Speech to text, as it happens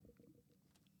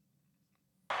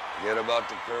Forget about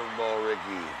the curveball,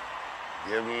 Ricky.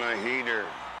 Give him a heater.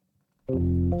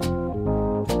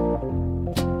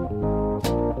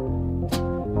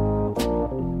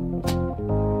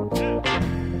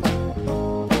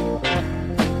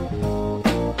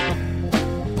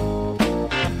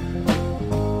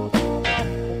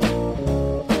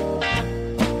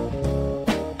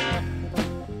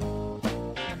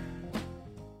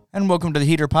 And welcome to the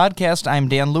Heater Podcast. I'm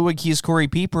Dan Lewig. He's Corey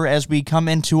Pieper as we come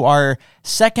into our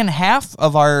second half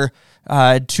of our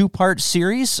two-part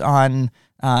series on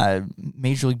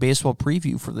Major League Baseball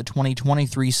preview for the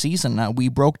 2023 season. We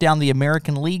broke down the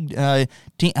American League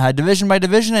division by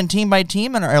division and team by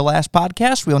team in our last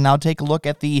podcast. We'll now take a look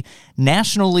at the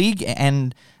National League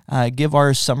and give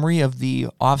our summary of the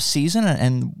offseason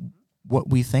and what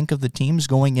we think of the teams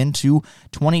going into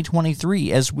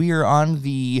 2023 as we are on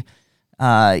the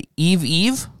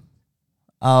eve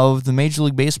of the Major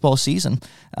League Baseball season.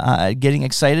 Getting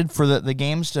excited for the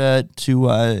games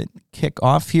to kick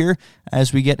off here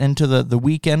as we get into the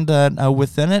weekend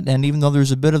within it. And even though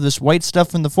there's a bit of this white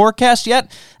stuff in the forecast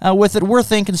yet, with it, we're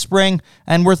thinking spring,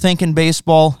 and we're thinking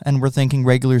baseball, and we're thinking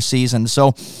regular season.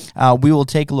 So we will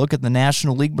take a look at the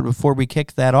National League, but before we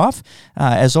kick that off,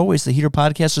 as always, the Heater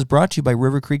Podcast is brought to you by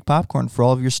River Creek Popcorn for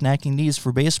all of your snacking needs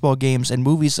for baseball games and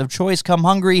movies of choice. Come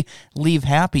hungry, leave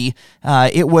happy.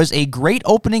 It was a great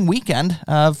opening weekend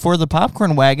for the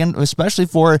Popcorn Wagon, especially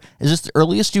for, is this the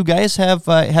earliest you guys have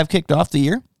kicked off the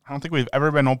year? I don't think we've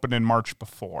ever been open in March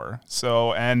before.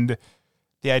 So, and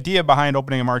the idea behind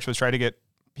opening in March was try to get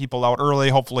people out early,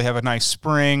 hopefully have a nice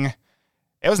spring.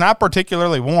 It was not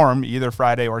particularly warm either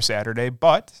Friday or Saturday,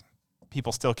 but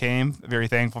people still came. Very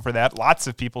thankful for that. Lots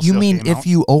of people still came. You mean if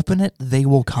you open it, they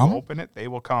will come? If you open it, they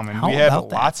will come. And How we had about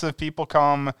that? lots of people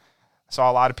come. I saw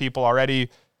a lot of people already.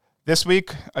 This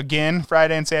week, again,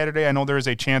 Friday and Saturday, I know there is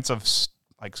a chance of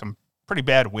like some pretty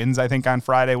bad winds, I think, on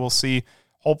Friday. We'll see.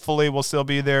 Hopefully, we'll still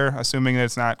be there, assuming that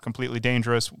it's not completely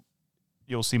dangerous.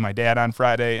 You'll see my dad on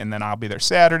Friday, and then I'll be there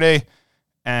Saturday.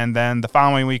 And then the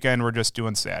following weekend, we're just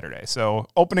doing Saturday. So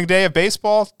opening day of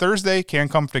baseball, Thursday,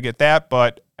 can't come to get that.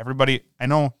 But everybody, I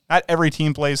know not every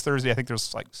team plays Thursday. I think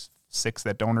there's like 6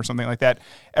 that don't or something like that.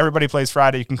 Everybody plays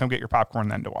Friday. You can come get your popcorn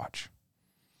then to watch.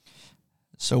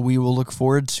 So we will look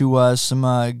forward to some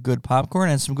good popcorn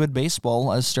and some good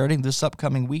baseball starting this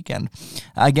upcoming weekend.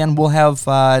 Again, we'll have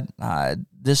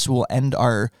this will end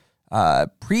our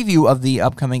preview of the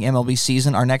upcoming MLB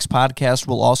season. Our next podcast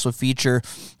will also feature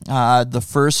the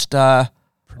first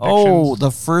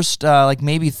like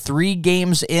maybe 3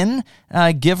 games in,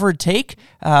 give or take,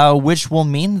 which will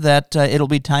mean that it'll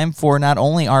be time for not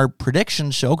only our prediction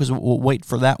show, because we'll wait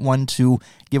for that one to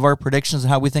give our predictions on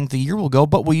how we think the year will go,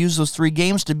 but we'll use those 3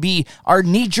 games to be our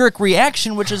knee-jerk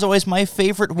reaction, which is always my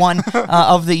favorite one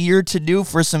of the year to do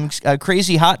for some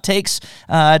crazy hot takes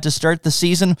to start the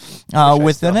season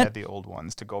within it. Had the old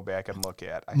ones to go back and look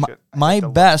at. My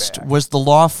best was the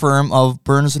law firm of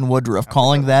Burns and Woodruff,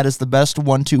 calling that as the best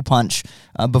 1-2 punch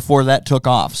before that took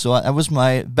off. So that was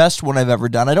my best one I've ever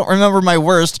done. I don't remember my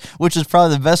worst, which is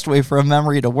probably the best way for a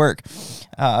memory to work.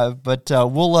 But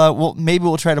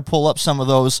we'll try to pull up some of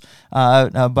those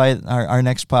by our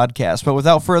next podcast. But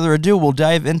without further ado, we'll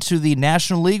dive into the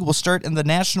National League. We'll start in the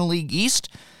National League East,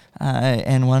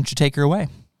 and why don't you take her away?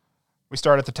 We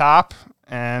start at the top,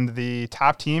 and the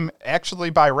top team, actually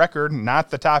by record,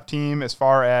 not the top team as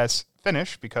far as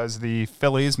finish, because the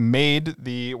Phillies made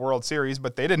the World Series,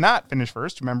 but they did not finish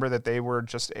first. Remember that they were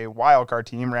just a wild card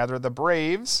team. Rather, the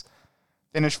Braves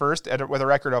finished first with a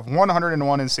record of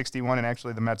 101-61, and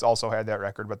actually the Mets also had that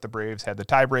record, but the Braves had the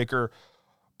tiebreaker.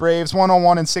 Braves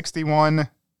 101-61.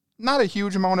 Not a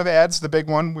huge amount of ads. The big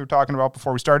one we were talking about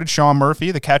before we started, Sean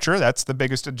Murphy, the catcher. That's the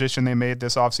biggest addition they made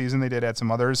this offseason. They did add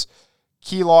some others.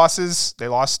 Key losses, they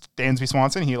lost Dansby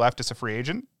Swanson. He left as a free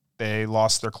agent. They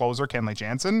lost their closer, Kenley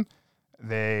Jansen.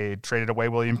 They traded away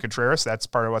William Contreras. That's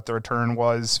part of what the return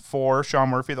was for Sean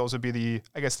Murphy. Those would be the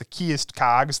keyest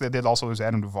cogs. They did also lose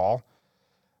Adam Duvall.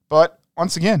 But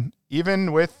once again,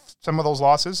 even with some of those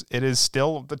losses, it is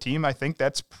still the team, I think,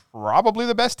 that's probably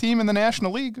the best team in the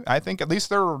National League. I think at least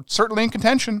they're certainly in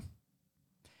contention.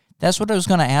 That's what I was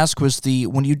going to ask, was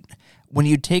when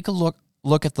you take a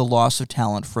look at the loss of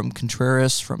talent from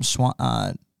Contreras, from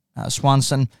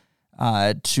Swanson,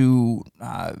 to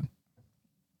I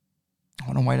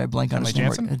don't know why did I blank on his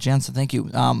name. Jansen, thank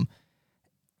you.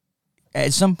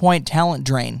 At some point, talent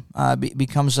drain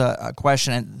becomes a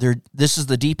question. And this is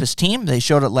the deepest team. They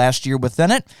showed it last year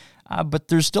within it, but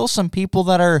there's still some people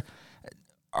that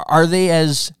are they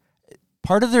as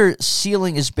part of their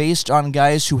ceiling is based on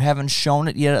guys who haven't shown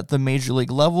it yet at the major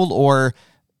league level or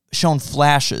shown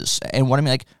flashes. And what I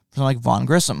mean, like Vaughn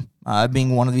Grissom,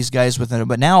 being one of these guys with it.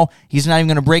 But now he's not even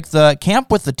going to break the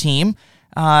camp with the team.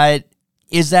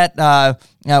 Is that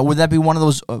would that be one of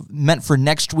those meant for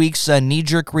next week's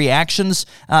knee-jerk reactions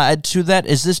to that?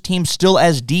 Is this team still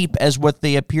as deep as what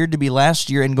they appeared to be last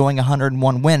year and going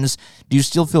 101 wins? Do you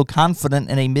still feel confident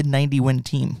in a mid-90 win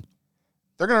team?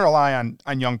 They're going to rely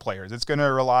on young players. It's going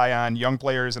to rely on young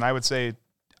players, and I would say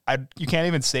you can't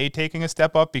even say taking a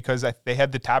step up because they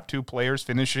had the top 2 players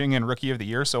finishing in Rookie of the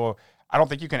Year, so I don't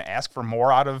think you can ask for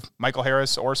more out of Michael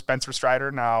Harris or Spencer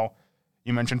Strider. Now,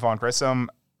 you mentioned Vaughn Grissom.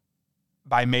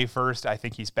 By May 1st, I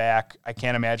think he's back. I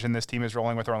can't imagine this team is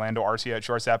rolling with Orlando Arcia at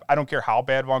shortstop. I don't care how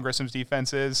bad Vaughn Grissom's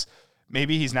defense is.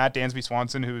 Maybe he's not Dansby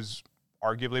Swanson, who's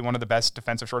arguably one of the best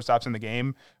defensive shortstops in the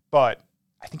game, but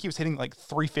I think he was hitting like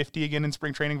 350 again in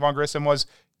spring training. Vaughn Grissom was.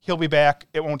 He'll be back.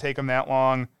 It won't take him that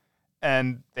long.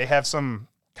 And they have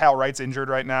Kyle Wright's injured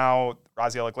right now.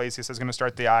 Raziel Iglesias is going to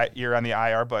start the year on the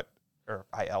IL, but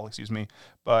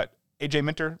AJ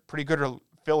Minter, pretty good to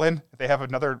fill in. They have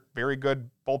another very good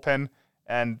bullpen,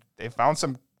 and they found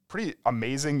some pretty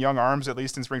amazing young arms, at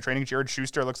least in spring training. Jared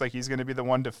Schuster looks like he's going to be the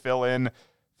one to fill in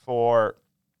for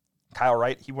Kyle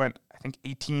Wright. He went, I think,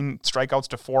 18 strikeouts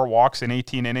to 4 walks in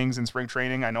 18 innings in spring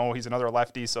training. I know he's another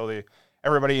lefty, so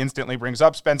everybody instantly brings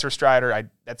up Spencer Strider.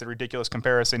 That's a ridiculous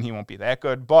comparison. He won't be that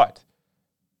good, but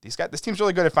this team's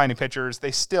really good at finding pitchers.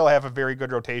 They still have a very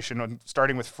good rotation,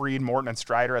 starting with Fried, Morton, and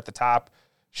Strider at the top.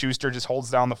 Schuster just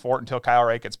holds down the fort until Kyle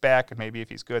Wright gets back, and maybe if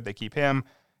he's good, they keep him.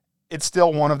 It's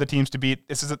still one of the teams to beat.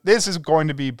 This is going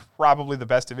to be probably the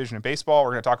best division in baseball.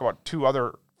 We're going to talk about 2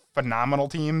 other phenomenal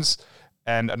teams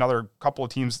and another couple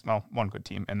of teams, well, one good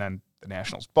team, and then the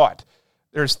Nationals. But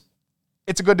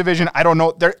it's a good division. I don't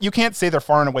know. You can't say they're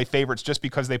far and away favorites just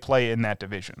because they play in that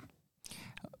division.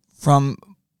 From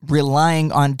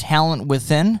relying on talent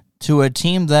within to a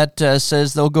team that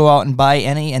says they'll go out and buy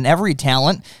any and every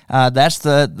talent. That's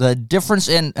the difference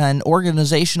in an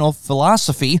organizational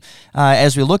philosophy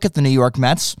as we look at the New York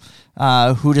Mets,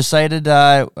 who decided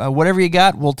whatever you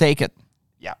got, we'll take it.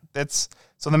 Yeah,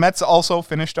 so the Mets also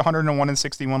finished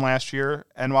 101-61 last year,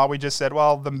 and while we just said,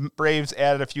 well, the Braves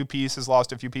added a few pieces,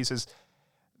 lost a few pieces,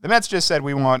 the Mets just said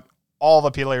we want all the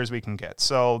players we can get.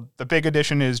 So the big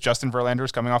addition is Justin Verlander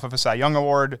is coming off of a Cy Young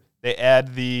Award. They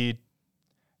add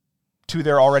to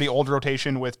their already old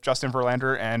rotation with Justin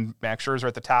Verlander and Max Scherzer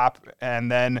at the top.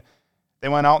 And then they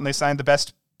went out and they signed the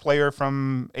best player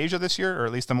from Asia this year, or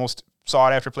at least the most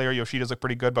sought-after player. Yoshida's look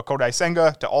pretty good, but Kodai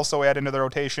Senga to also add into the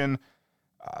rotation.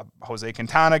 Jose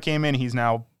Quintana came in. He's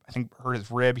now, I think, hurt his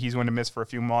rib. He's going to miss for a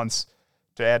few months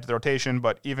to add to the rotation,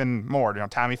 but even more.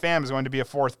 Tommy Pham is going to be a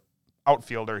 4th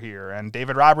outfielder here, and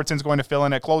David Robertson's going to fill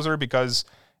in at closer because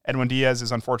Edwin Diaz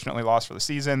is unfortunately lost for the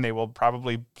season. They will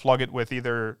probably plug it with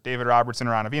either David Robertson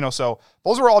or Ottavino. So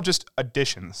those were all just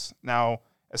additions. Now,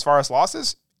 as far as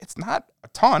losses, it's not a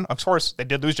ton. Of course, they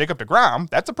did lose Jacob deGrom.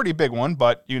 That's a pretty big one,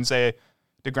 but you can say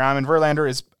deGrom and Verlander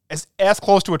is as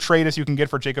close to a trade as you can get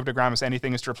for Jacob deGrom as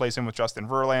anything is to replace him with Justin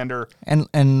Verlander. And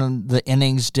the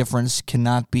innings difference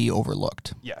cannot be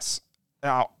overlooked. Yes.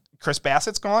 Now, Chris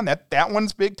Bassett's gone. That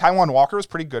one's big. Taijuan Walker is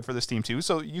pretty good for this team, too.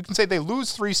 So you can say they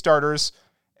lose 3 starters,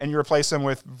 and you replace them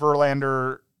with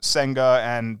Verlander, Senga,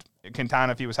 and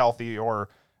Quintana if he was healthy, or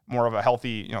more of a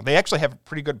healthy, they actually have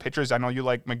pretty good pitchers. I know you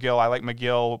like McGill. I like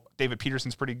McGill. David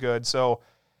Peterson's pretty good. So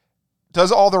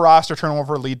does all the roster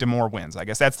turnover lead to more wins? I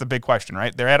guess that's the big question,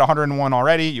 right? They're at 101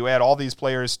 already. You add all these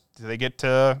players.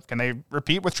 Can they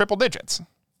repeat with triple digits?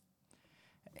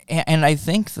 And I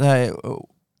think that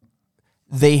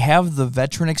they have the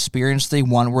veteran experience they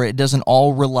want, where it doesn't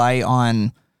all rely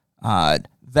on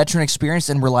veteran experience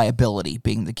and reliability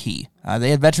being the key.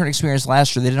 They had veteran experience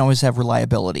last year. They didn't always have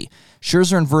reliability.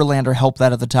 Scherzer and Verlander help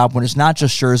that at the top when it's not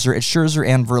just Scherzer, it's Scherzer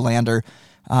and Verlander.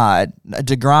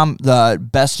 DeGrom, the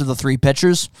best of the 3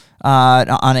 pitchers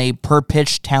on a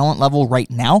per-pitch talent level right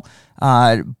now.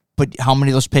 But how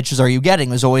many of those pitches are you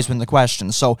getting has always been the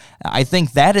question. So I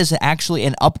think that is actually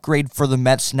an upgrade for the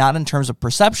Mets, not in terms of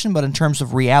perception, but in terms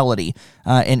of reality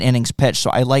in innings pitched. So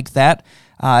I like that.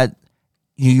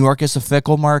 New York is a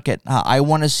fickle market. I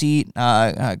want to see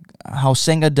how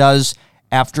Senga does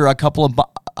after a couple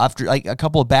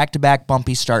of back-to-back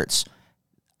bumpy starts.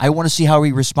 I want to see how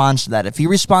he responds to that. If he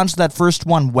responds to that first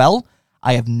one well,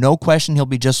 I have no question he'll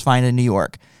be just fine in New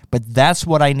York. But that's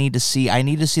what I need to see. I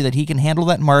need to see that he can handle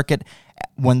that market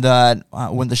when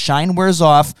the shine wears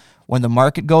off, when the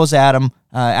market goes at him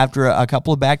after a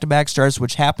couple of back-to-back starts,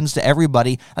 which happens to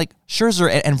everybody. Like Scherzer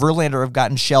and Verlander have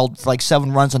gotten shelled for like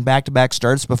 7 runs on back-to-back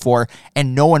starts before,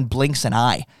 and no one blinks an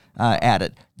eye at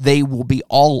it. They will be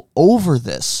all over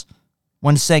this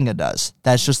when Senga does.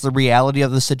 That's just the reality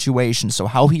of the situation. So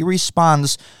how he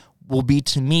responds will be,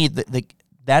 to me,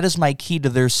 that is my key to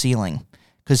their ceiling,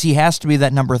 because he has to be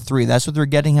that number 3. That's what they're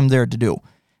getting him there to do.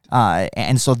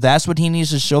 And so that's what he needs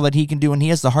to show that he can do, and he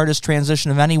has the hardest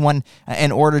transition of anyone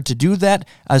in order to do that.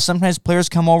 Sometimes players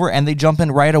come over and they jump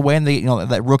in right away, and they,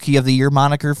 that Rookie of the Year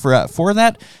moniker for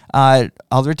that.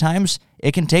 Other times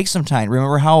it can take some time.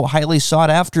 Remember how highly sought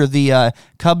after the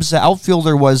Cubs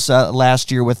outfielder was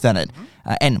last year within it,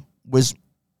 and was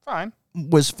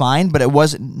fine, but it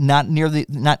was not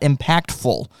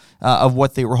impactful of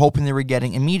what they were hoping they were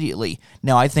getting immediately.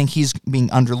 Now, I think he's being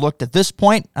underlooked at this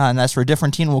point, and that's for a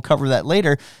different team. We'll cover that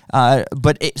later.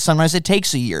 But sometimes it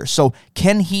takes a year. So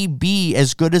can he be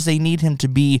as good as they need him to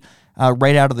be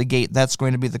right out of the gate? That's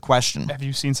going to be the question. Have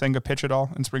you seen Senga pitch at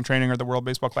all in spring training or the World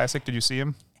Baseball Classic? Did you see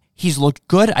him? He's looked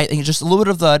good. I think just a little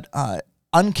bit of the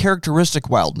uncharacteristic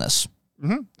wildness.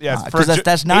 Mm-hmm. Yeah, because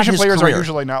that's not Asian his players career. are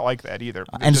usually not like that either.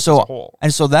 And so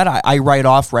that I write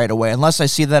off right away, unless I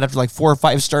see that after like 4 or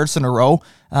 5 starts in a row,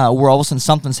 where all of a sudden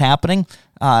something's happening.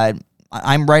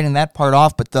 I'm writing that part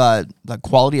off. But the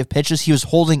quality of pitches, he was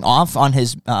holding off on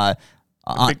his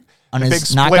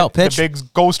his knockout pitch, the big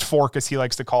ghost fork, as he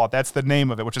likes to call it. That's the name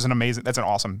of it, which is that's an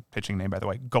awesome pitching name, by the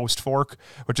way. Ghost fork,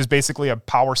 which is basically a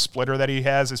power splitter that he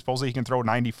has. Supposedly he can throw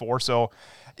 94. So.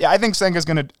 Yeah, I think Senga's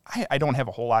going to – I don't have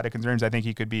a whole lot of concerns. I think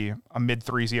he could be a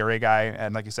mid-3 ERA guy.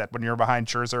 And like you said, when you're behind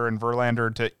Scherzer and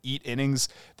Verlander to eat innings,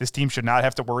 this team should not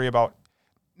have to worry about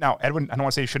 – now, Edwin, I don't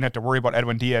want to say you shouldn't have to worry about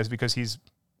Edwin Diaz because he's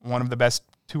one of the best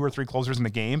 2 or 3 closers in the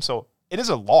game. So it is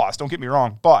a loss, don't get me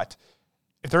wrong. But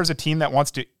if there's a team that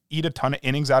wants to eat a ton of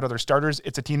innings out of their starters,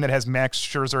 it's a team that has Max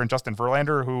Scherzer and Justin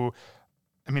Verlander who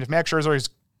 – I mean, if Max Scherzer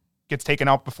gets taken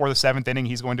out before the 7th inning,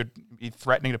 he's going to be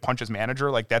threatening to punch his manager.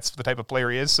 Like, that's the type of player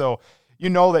he is. So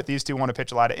that these two want to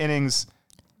pitch a lot of innings.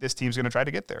 This team's going to try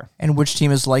to get there. And which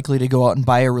team is likely to go out and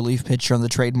buy a relief pitcher on the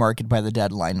trade market by the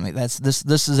deadline? Like,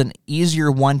 this is an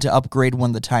easier one to upgrade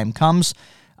when the time comes.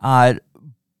 But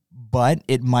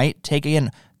it might take, again,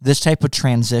 this type of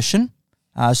transition.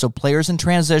 So players in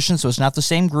transition, so it's not the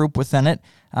same group within it.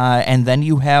 And then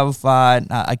you have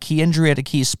a key injury at a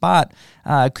key spot.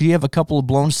 Could you have a couple of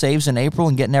blown saves in April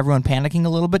and getting everyone panicking a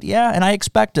little bit? Yeah, and I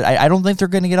expect it. I don't think they're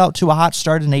going to get out to a hot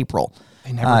start in April.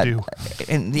 They never do.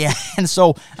 And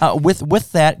so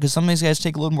with that, because some of these guys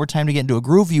take a little more time to get into a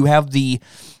groove, you have the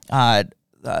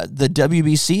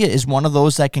WBC is one of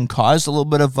those that can cause a little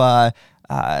bit of a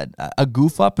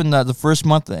goof up in the first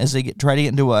month as they try to get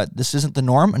into this isn't the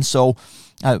norm. And so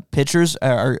pitchers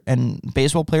and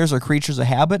baseball players are creatures of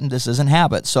habit, and this isn't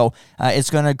habit. So it's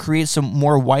going to create some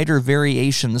more wider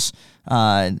variations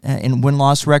in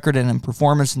win-loss record and in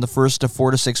performance in the first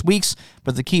 4 to 6 weeks.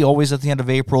 But the key always at the end of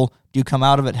April, do you come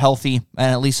out of it healthy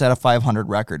and at least at a 500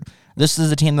 record? This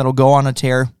is a team that'll go on a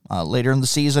tear later in the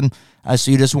season.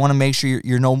 So you just want to make sure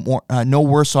you're no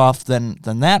worse off than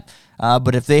that.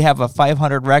 But if they have a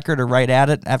 500 record or right at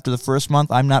it after the first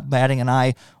month, I'm not batting an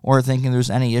eye or thinking there's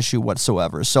any issue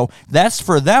whatsoever. So that's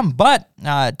for them. But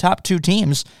top 2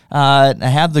 teams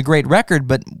have the great record,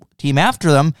 but team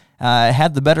after them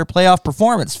had the better playoff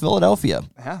performance, Philadelphia.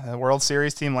 Yeah, the World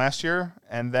Series team last year.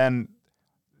 And then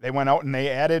they went out and they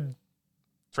added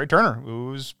Trey Turner,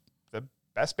 who's the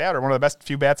best batter, one of the best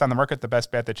few bats on the market, the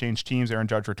best bat that changed teams. Aaron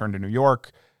Judge returned to New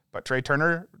York. But Trey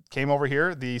Turner came over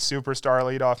here, the superstar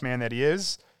leadoff man that he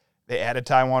is. They added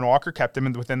Taijuan Walker, kept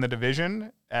him within the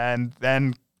division. And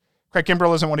then Craig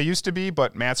Kimbrell isn't what he used to be,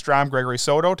 but Matt Strahm, Gregory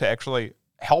Soto to actually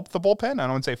help the bullpen. I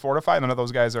don't say fortify. None of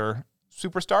those guys are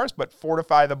superstars, but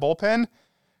fortify the bullpen.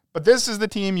 But this is the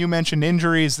team, you mentioned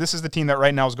injuries. This is the team that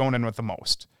right now is going in with the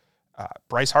most.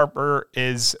 Bryce Harper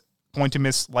is going to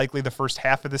miss likely the first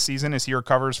half of the season as he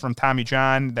recovers from Tommy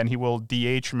John. Then he will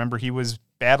DH. Remember, he was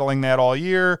battling that all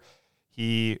year.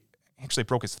 He actually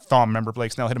broke his thumb. Remember,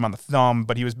 Blake Snell hit him on the thumb,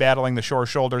 but he was battling the sore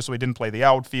shoulder, so he didn't play the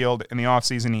outfield. In the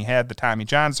offseason, he had the Tommy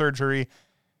John surgery.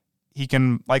 He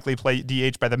can likely play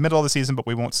DH by the middle of the season, but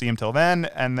we won't see him till then.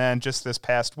 And then just this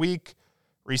past week,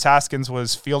 Rhys Hoskins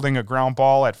was fielding a ground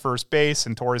ball at first base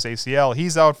and tore his ACL.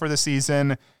 He's out for the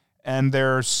season. And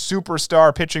their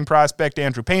superstar pitching prospect,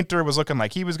 Andrew Painter, was looking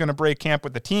like he was going to break camp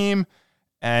with the team.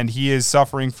 And he is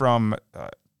suffering from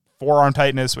forearm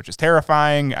tightness, which is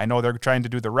terrifying. I know they're trying to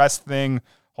do the rest thing.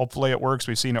 Hopefully it works.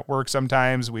 We've seen it work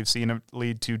sometimes. We've seen it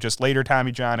lead to just later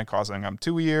Tommy John and causing him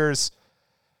 2 years.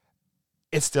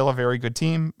 It's still a very good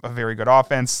team, a very good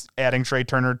offense. Adding Trey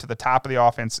Turner to the top of the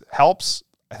offense helps.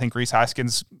 I think Rhys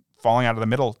Hoskins falling out of the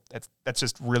middle, that's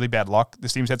just really bad luck.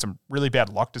 This team's had some really bad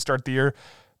luck to start the year.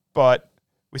 But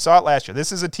we saw it last year.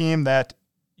 This is a team that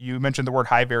you mentioned the word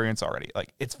high variance already.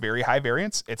 Like, it's very high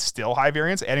variance. It's still high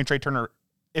variance. Adding Trey Turner,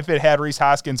 if it had Rhys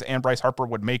Hoskins and Bryce Harper,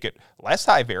 would make it less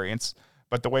high variance.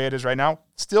 But the way it is right now,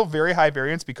 still very high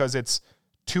variance because it's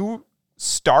 2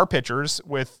 star pitchers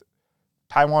with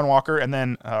Taijuan Walker and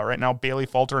then right now Bailey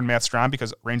Falter and Matt Strahm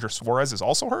because Ranger Suarez is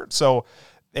also hurt. So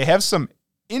they have some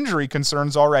injury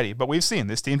concerns already. But we've seen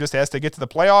this team just has to get to the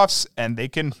playoffs and they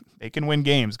can win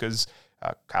games because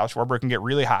Kyle Schwarber can get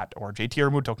really hot or JT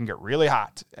Realmuto can get really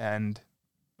hot. And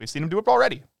we've seen him do it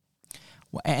already.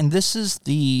 And this is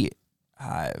the...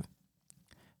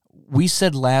 we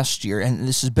said last year, and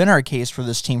this has been our case for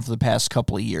this team for the past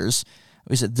couple of years,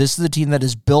 we said this is the team that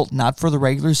is built not for the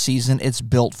regular season, it's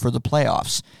built for the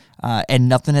playoffs. And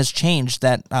nothing has changed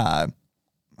that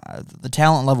the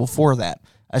talent level for that,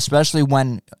 especially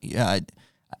when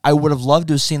I would have loved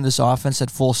to have seen this offense at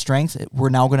full strength. We're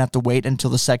now going to have to wait until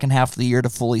the second half of the year to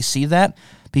fully see that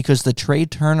because the Trey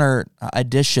Turner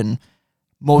addition,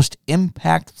 most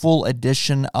impactful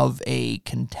addition of a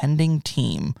contending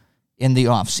team in the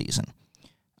offseason,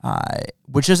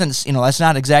 which isn't, that's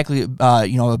not exactly,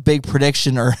 a big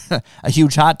prediction or a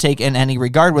huge hot take in any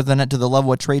regard within it to the level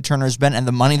what Trey Turner has been and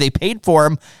the money they paid for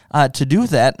him to do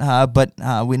that. But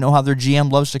we know how their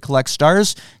GM loves to collect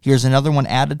stars. Here's another one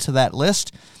added to that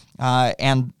list.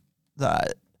 And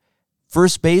the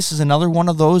first base is another one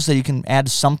of those that you can add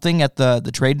something at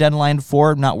the trade deadline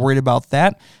for. I'm not worried about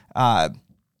that.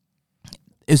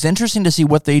 It's interesting to see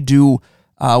what they do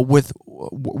with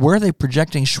where are they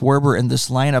projecting Schwarber in this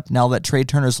lineup now that Trey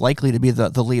Turner is likely to be the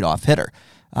leadoff hitter.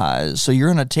 So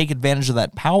you're going to take advantage of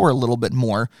that power a little bit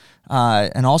more,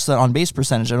 and also that on-base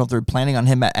percentage. I don't know if they're planning on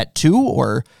him at 2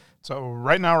 or... So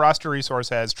right now, Roster Resource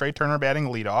has Trey Turner batting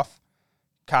leadoff,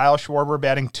 Kyle Schwarber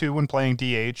batting 2 and playing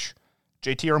DH,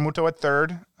 JT Realmuto at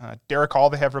 3rd, Derek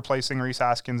Hall they have replacing Rhys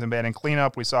Hoskins and batting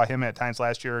cleanup. We saw him at times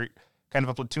last year, kind of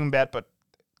a platoon bat, but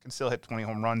can still hit 20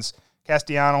 home runs.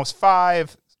 Castellanos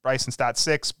 5, Bryson Stott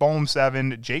 6, Bohm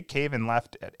 7, Jake Caven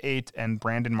left at 8, and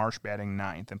Brandon Marsh batting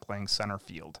 9th and playing center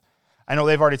field. I know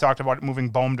they've already talked about moving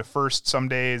Bohm to first some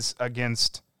days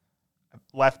against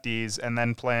lefties and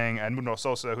then playing Edmundo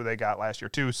Sosa, who they got last year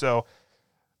too. So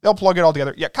they'll plug it all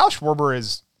together. Yeah, Kyle Schwarber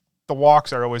is, the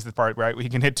walks are always the part, right? He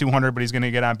can hit 200, but he's going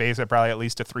to get on base at probably at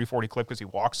least a 340 clip because he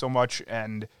walks so much.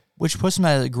 And which puts him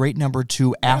at a great number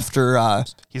 2 after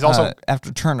he's also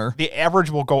after Turner. The average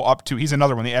will go up to, he's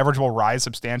another one. The average will rise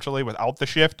substantially without the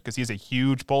shift because he's a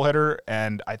huge pull hitter,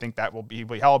 and I think that will be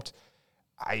helped.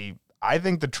 I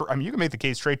think you can make the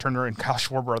case Trey Turner and Kyle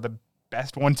Schwarber are the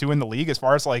best 1-2 in the league as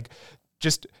far as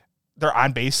just their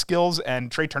on base skills.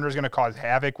 And Trey Turner is going to cause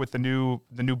havoc with the new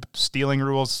stealing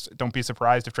rules. Don't be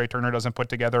surprised if Trey Turner doesn't put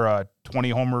together a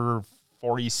 20 homer,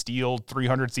 40 steal,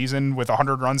 300 season with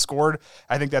 100 runs scored.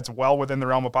 I think that's well within the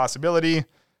realm of possibility.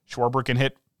 Schwarber can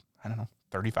hit,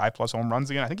 35 plus home runs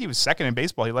again. I think he was second in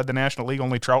baseball. He led the National League.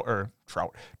 Only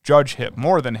Judge hit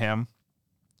more than him.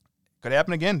 Could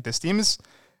happen again. This team is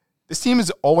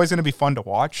always going to be fun to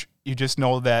watch. You just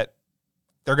know that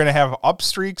they're going to have up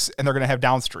streaks and they're going to have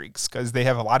down streaks because they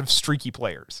have a lot of streaky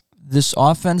players. This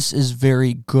offense is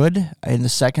very good. In the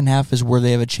second half is where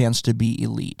they have a chance to be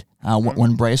elite.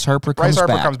 When Bryce Harper comes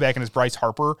back and is Bryce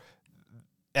Harper,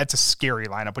 that's a scary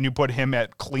lineup. When you put him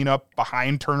at cleanup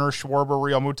behind Turner, Schwarber,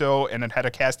 Realmuto, and then head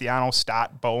of Castellanos,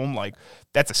 Stott, Bohm,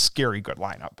 that's a scary good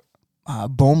lineup.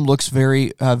 Bohm looks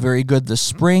very, very good this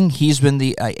spring. He's been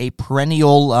a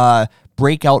perennial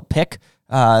breakout pick,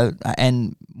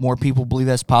 and more people believe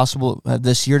that's possible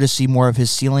this year to see more of his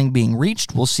ceiling being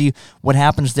reached. We'll see what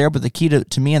happens there, but the key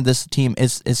to me and this team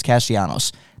is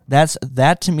Castellanos.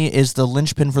 That to me is the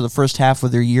linchpin for the first half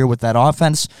of their year with that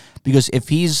offense, because if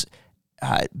he's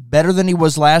better than he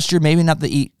was last year, maybe not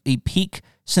the peak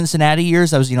Cincinnati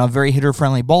years, that was a very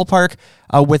hitter-friendly ballpark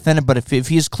within it, but if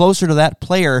he's closer to that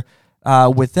player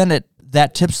within it,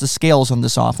 that tips the scales on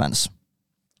this offense.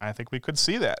 I think we could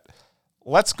see that.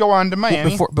 Let's go on to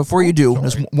Miami. Before you do,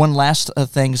 there's one last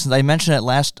thing. Since I mentioned it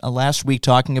last week,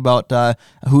 talking about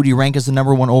who do you rank as the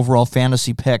number 1 overall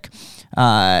fantasy pick,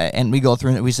 and we go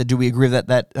through and we said, do we agree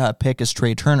that pick is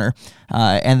Trey Turner?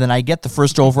 And then I get the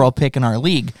first overall pick in our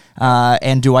league,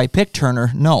 and do I pick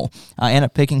Turner? No, I end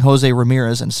up picking Jose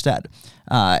Ramirez instead,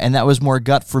 and that was more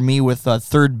gut for me with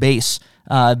third base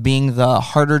being the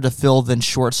harder to fill than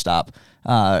shortstop.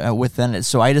 Within it,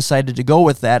 so I decided to go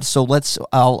with that. So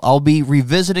I'll be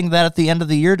revisiting that at the end of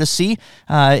the year to see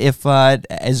if,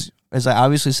 as I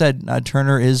obviously said,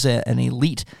 Turner is an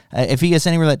elite. If he gets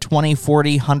anywhere that 20,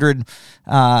 40, 100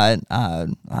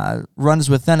 runs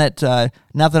within it,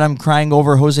 not that I'm crying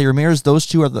over Jose Ramirez. Those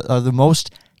two are the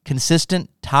most consistent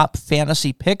top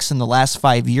fantasy picks in the last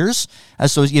 5 years.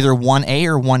 So it's either 1A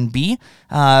or 1B.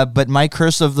 But my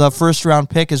curse of the first round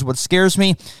pick is what scares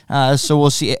me. So we'll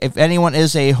see if anyone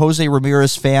is a Jose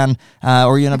Ramirez fan,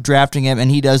 or you end up drafting him and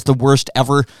he does the worst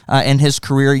ever in his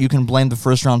career, you can blame the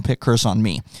first round pick curse on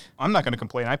me. I'm not going to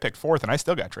complain. I picked 4th and I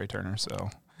still got Trey Turner.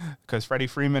 So because Freddie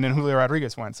Freeman and Julio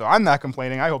Rodriguez went. So I'm not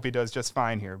complaining. I hope he does just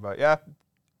fine here. But yeah,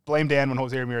 blame Dan when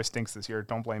Jose Ramirez stinks this year.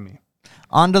 Don't blame me.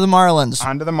 On to the Marlins.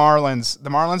 On to the Marlins. The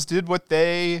Marlins did what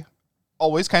they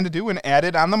always kind of do and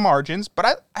added on the margins,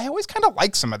 but I always kind of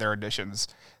like some of their additions.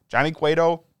 Johnny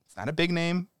Cueto, it's not a big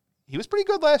name. He was pretty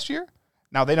good last year.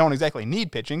 Now, they don't exactly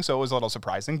need pitching, so it was a little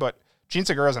surprising, but Gene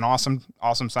Segura is an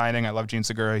awesome signing. I love Gene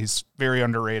Segura. He's very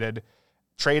underrated.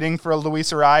 Trading for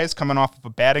Luis Ariz, coming off of a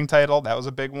batting title, that was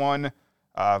a big one.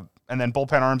 And then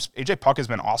bullpen arms. AJ Puck has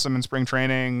been awesome in spring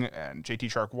training, and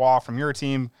JT Chargois from your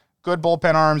team. Good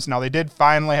bullpen arms. Now, they did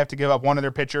finally have to give up one of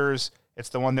their pitchers. It's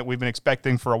the one that we've been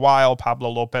expecting for a while. Pablo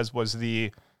Lopez was I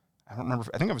don't remember.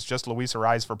 I think it was just Luis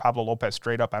Ariz for Pablo Lopez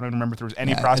straight up. I don't remember if there was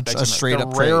any prospects. It's a straight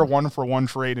up rare trade. 1-for-1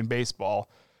 trade in baseball.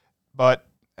 But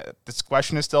this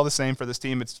question is still the same for this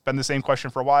team. It's been the same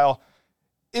question for a while.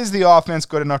 Is the offense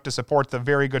good enough to support the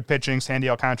very good pitching? Sandy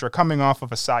Alcantara coming off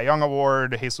of a Cy Young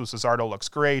award. Jesus Luzardo looks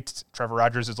great. Trevor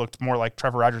Rogers has looked more like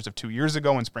Trevor Rogers of 2 years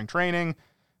ago in spring training.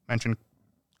 Mentioned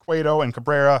Cueto and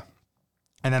Cabrera.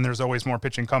 And then there's always more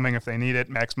pitching coming if they need it.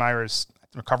 Max Meyer is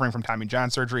recovering from Tommy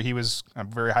John surgery. He was a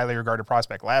very highly regarded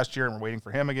prospect last year, and we're waiting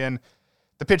for him again.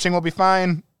 The pitching will be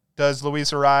fine. Does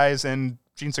Luis Ariz and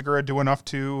Gene Segura do enough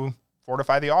to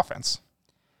fortify the offense?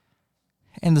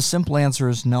 And the simple answer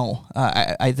is no.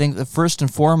 I think that first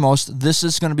and foremost, this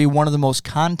is going to be one of the most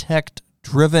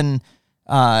contact-driven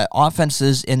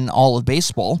offenses in all of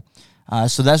baseball.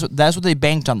 So that's what they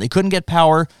banked on. They couldn't get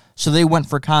power, so they went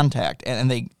for contact,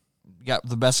 and they got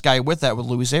the best guy with that with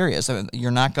Luis Arias. I mean,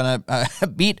 you're not going to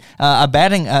beat a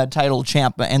batting title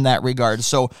champ in that regard.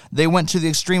 So they went to the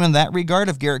extreme in that regard.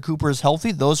 If Garrett Cooper is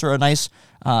healthy, those are a nice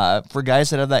for guys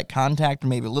that have that contact,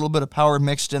 maybe a little bit of power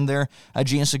mixed in there.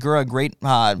 Gene Segura, a great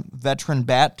veteran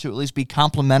bat to at least be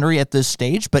complimentary at this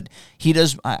stage, but he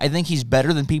does. I think he's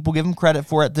better than people give him credit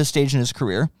for at this stage in his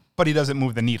career. But he doesn't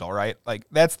move the needle, right? Like,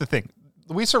 that's the thing.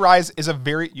 Luis Ariz is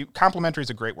complimentary is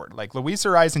a great word. Like Luis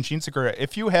Ariz and Gene Segura,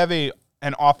 if you have an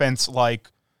offense like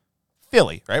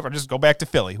Philly, right? We'll just go back to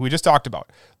Philly, who we just talked about.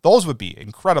 Those would be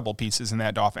incredible pieces in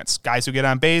that offense. Guys who get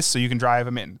on base so you can drive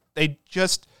them in. They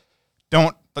just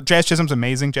don't. But Jazz Chisholm's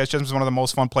amazing. Jazz Chisholm's one of the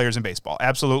most fun players in baseball.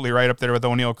 Absolutely right up there with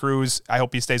O'Neal Cruz. I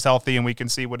hope he stays healthy and we can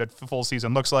see what a full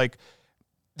season looks like.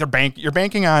 You're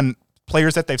banking on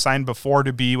players that they've signed before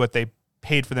to be what they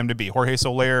paid for them to be. Jorge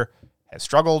Soler has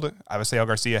struggled. Obviously, El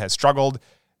Garcia has struggled.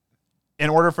 In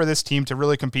order for this team to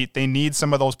really compete, they need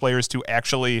some of those players to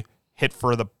actually hit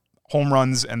for the home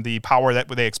runs and the power that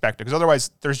they expected. Because otherwise,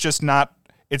 there's just not.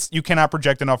 You cannot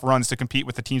project enough runs to compete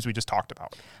with the teams we just talked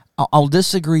about. I'll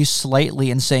disagree slightly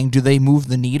in saying, do they move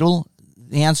the needle?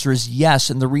 The answer is yes,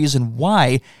 and the reason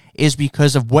why is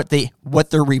because of what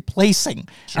they're replacing.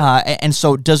 Sure. And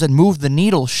so, does it move the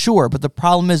needle? Sure, but the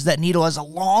problem is that needle has a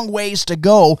long ways to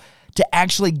go to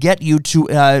actually get you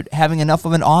to having enough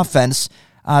of an offense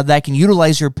that can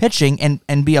utilize your pitching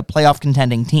and be a playoff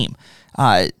contending team.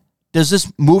 Does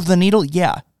this move the needle?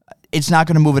 Yeah, it's not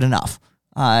going to move it enough.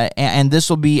 And this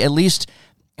will be at least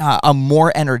a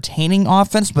more entertaining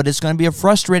offense, but it's going to be a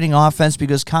frustrating offense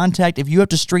because contact, if you have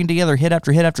to string together hit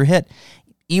after hit after hit,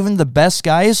 even the best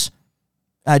guys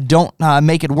don't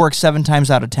make it work 7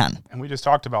 times out of 10. And we just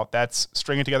talked about that's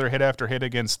stringing together hit after hit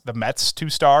against the Mets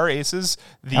 2-star aces,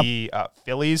 the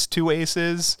Phillies 2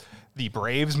 aces, the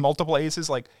Braves multiple aces.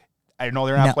 Like, I know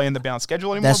they're not playing the balanced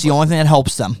schedule anymore. That's the only thing that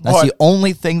helps them. That's the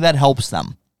only thing that helps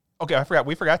them. Okay, I forgot.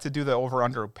 We forgot to do the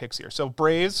over-under picks here. So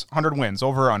Braves, 100 wins,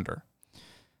 over or under?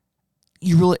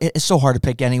 It's so hard to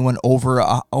pick anyone over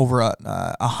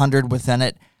 100 within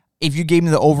it. If you gave me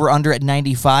the over-under at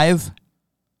 95,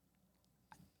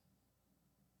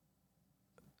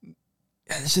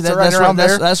 see,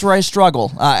 that's where I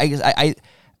struggle.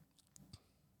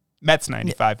 Mets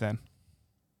 95 then.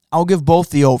 I'll give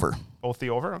both the over. Both the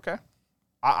over? Okay.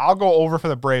 I'll go over for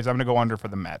the Braves. I'm going to go under for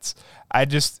the Mets.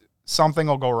 Something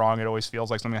will go wrong. It always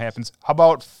feels like something happens. How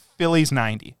about Phillies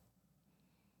 90?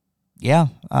 Yeah.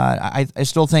 I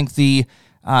still think this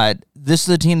is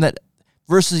the team that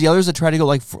versus the others that try to go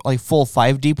like full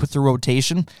 5 deep with the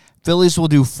rotation. Phillies will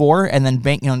do 4 and then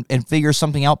bank and figure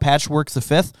something out, patchwork the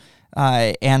 5th.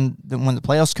 And then when the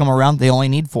playoffs come around, they only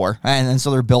need 4. And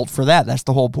so they're built for that. That's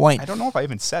the whole point. I don't know if I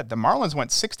even said the Marlins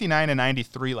went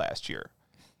 69-93 last year.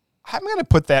 I'm going to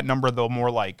put that number, though,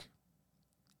 more like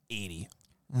 80.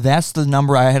 That's the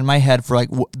number I had in my head for like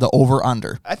the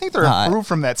over-under. I think they're improved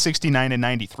from that 69 and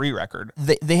 93 record.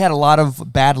 They had a lot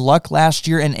of bad luck last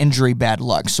year and injury bad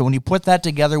luck. So when you put that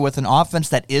together with an offense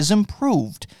that is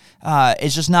improved,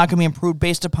 it's just not going to be improved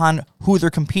based upon who they're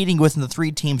competing with in the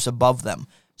three teams above them.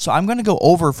 So I'm going to go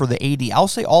over for the AD. I'll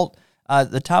say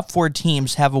the top four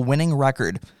teams have a winning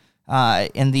record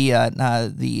in the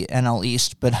NL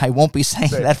East, but I won't be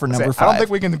saying that for number 5. I don't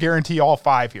think we can guarantee all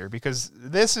 5 here because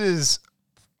this is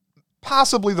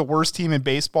possibly the worst team in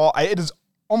baseball. It is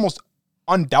almost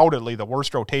undoubtedly the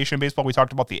worst rotation in baseball. We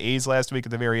talked about the A's last week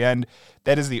at the very end.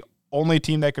 That is the only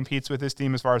team that competes with this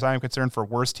team as far as I'm concerned for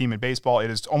worst team in baseball. It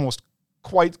is almost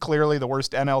quite clearly the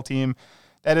worst NL team.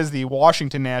 That is the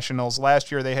Washington Nationals.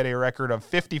 Last year they had a record of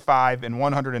 55 and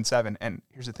 107. And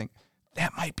here's the thing.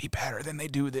 That might be better than they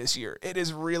do this year. It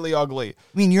is really ugly.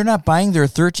 I mean, you're not buying their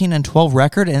 13-12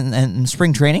 record in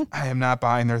spring training? I am not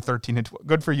buying their 13-12.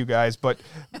 Good for you guys, but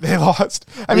they lost.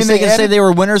 I mean, they can say they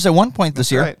were winners at one point this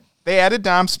year. Right. They added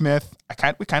Dom Smith.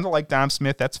 We kind of like Dom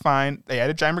Smith. That's fine. They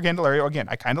added Jeimer Candelario. Again,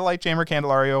 I kind of like Jeimer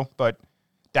Candelario, but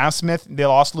Dom Smith, they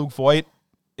lost Luke Voit.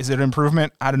 Is it an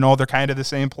improvement? I don't know. They're kind of the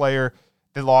same player.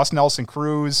 They lost Nelson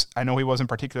Cruz. I know he wasn't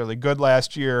particularly good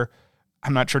last year.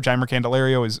 I'm not sure Jeimer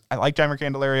Candelario is. I like Jeimer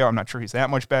Candelario. I'm not sure he's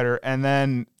that much better. And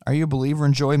then, are you a believer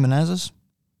in Joey Menezes?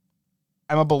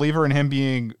 I'm a believer in him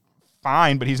being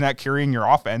fine, but he's not carrying your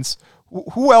offense.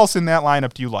 Who else in that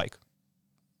lineup do you like?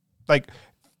 Like,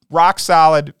 rock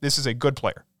solid. This is a good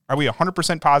player. Are we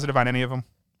 100% positive on any of them?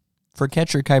 For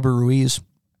catcher, Kyber Ruiz.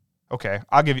 Okay,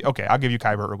 I'll give you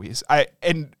Kyber Ruiz.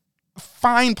 And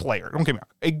fine player. Don't get me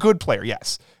wrong. A good player,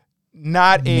 yes.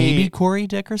 Not maybe Corey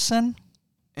Dickerson.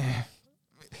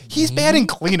 He's batting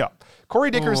cleanup.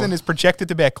 Corey Dickerson is projected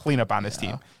to bat cleanup on this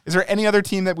team. Is there any other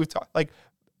team that we've talked? Like,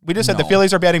 we just said the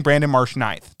Phillies are batting Brandon Marsh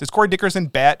 9th. Does Corey Dickerson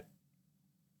bat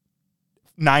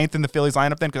 9th in the Phillies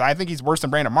lineup then? Because I think he's worse than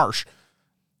Brandon Marsh.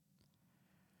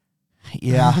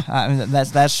 Yeah, I mean,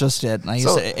 that's just it. Like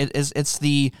so, it's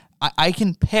the I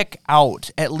can pick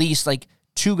out at least like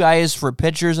 2 guys for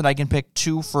pitchers, and I can pick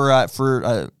 2 for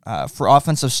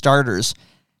offensive starters.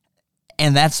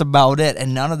 And that's about it.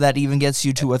 And none of that even gets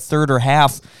you to a third or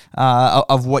half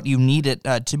of what you need it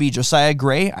to be. Josiah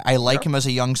Gray, I like him as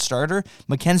a young starter.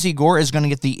 Mackenzie Gore is going to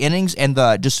get the innings and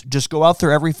just go out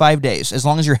there every 5 days. As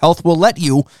long as your health will let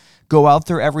you, go out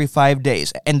there every 5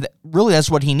 days. And really that's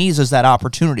what he needs is that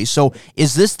opportunity. So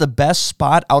is this the best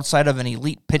spot outside of an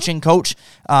elite pitching coach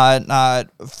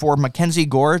for Mackenzie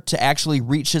Gore to actually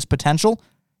reach his potential?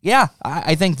 Yeah,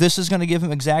 I think this is going to give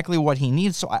him exactly what he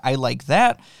needs, so I like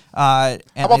that. How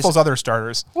about those other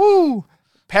starters? Woo!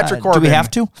 Patrick Corbin. Do we have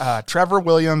to? Trevor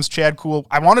Williams, Chad Kuhl.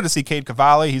 I wanted to see Cade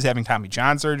Cavalli. He's having Tommy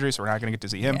John surgery, so we're not going to get to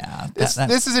see him. Yeah,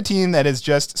 this is a team that is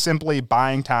just simply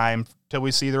buying time till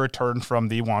we see the return from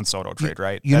the Juan Soto trade,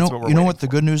 right? You know what the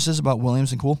good news is about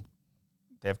Williams and Kuhl?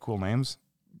 They have cool names.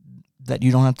 That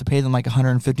you don't have to pay them like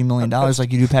 $150 million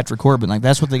like you do Patrick Corbin. Like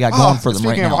that's what they got going for them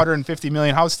right now. Speaking of $150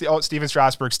 million, how's Steven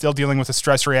Strasburg still dealing with a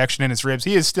stress reaction in his ribs?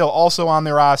 He is still also on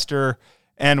the roster,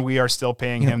 and we are still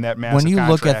paying him that massive contract. When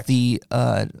you look at the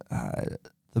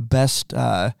best,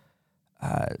 you're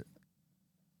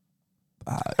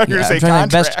going to say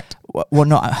contract. Well,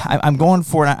 no, I'm going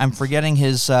for it. I'm forgetting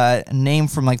his name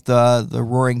from like the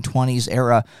Roaring '20s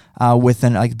era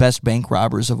within like best bank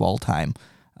robbers of all time.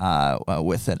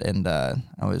 With it, and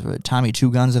Tommy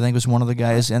Two Guns, I think, was one of the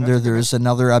guys, and there's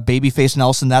another Babyface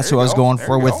Nelson. That's who I was going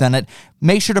for within it.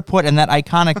 Make sure to put in that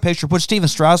iconic picture, put Steven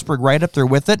Strasburg right up there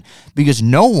with it, because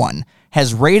no one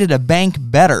has rated a bank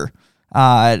better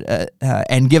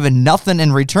and given nothing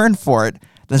in return for it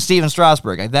than Steven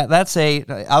Strasburg. That's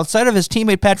outside of his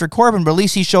teammate Patrick Corbin, but at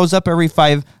least he shows up every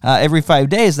 5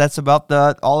 days. That's about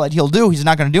all that he'll do. He's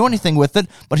not going to do anything with it,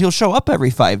 but he'll show up every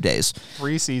 5 days.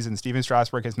 3 seasons, Steven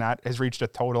Strasburg has reached a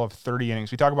total of 30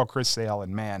 innings. We talk about Chris Sale,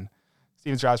 and man,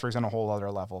 Steven Strasburg's on a whole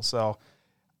other level. So,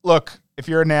 look, if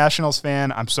you're a Nationals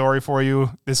fan, I'm sorry for you.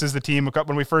 This is the team.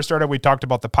 When we first started, we talked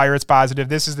about the Pirates positive.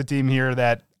 This is the team here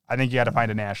that I think you got to find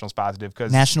a Nationals positive.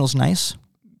 Because Nationals nice?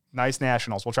 Nice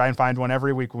Nationals. We'll try and find one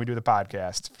every week when we do the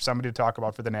podcast for somebody to talk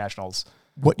about for the Nationals.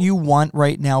 What you want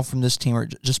right now from this team are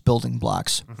just building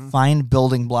blocks. Mm-hmm. Find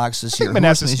building blocks this year. You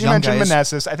mentioned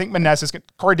Meneses. I think Meneses,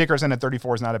 Corey Dickerson at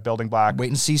 34 is not a building block. Wait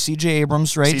and see C.J.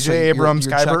 Abrams, right? C.J. Abrams,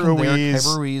 Kyber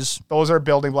Ruiz. Those are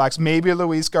building blocks. Maybe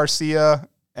Luis Garcia,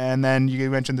 and then you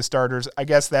mentioned the starters. I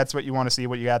guess that's what you want to see,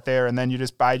 what you got there, and then you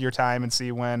just bide your time and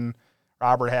see when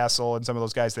Robert Hassel and some of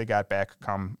those guys they got back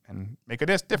come and make a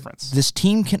difference. This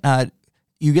team can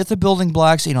you get the building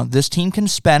blocks. This team can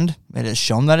spend. It has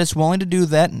shown that it's willing to do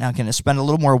that. Now, can it spend a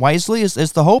little more wisely is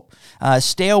the hope?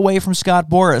 Stay away from Scott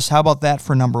Boras. How about that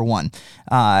for number one?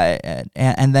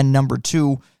 And then number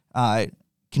two,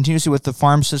 continuously with the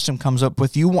farm system comes up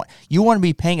with, you want to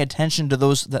be paying attention to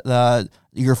those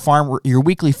your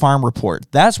weekly farm report.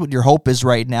 That's what your hope is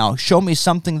right now. Show me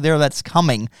something there that's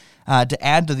coming to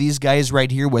add to these guys right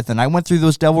here within. I went through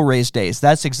those Devil Rays days.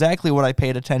 That's exactly what I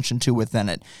paid attention to within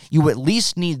it. You at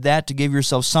least need that to give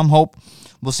yourself some hope.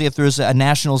 We'll see if there's a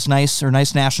nice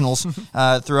Nationals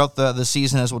throughout the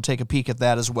season, as we'll take a peek at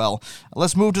that as well.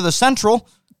 Let's move to the Central.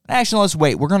 Actually, let's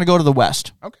wait. We're going to go to the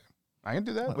West. Okay, I can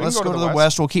do that. Let's go to the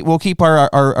West. We'll keep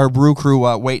our brew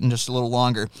crew waiting just a little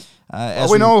longer.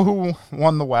 We know who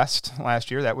won the West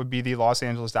last year. That would be the Los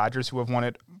Angeles Dodgers, who have won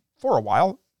it for a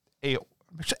while.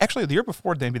 Actually, the year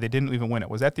before, maybe they didn't even win it.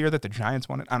 Was that the year that the Giants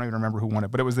won it? I don't even remember who won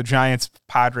it, but it was the Giants,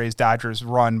 Padres, Dodgers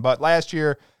run. But last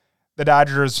year, the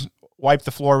Dodgers wiped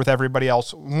the floor with everybody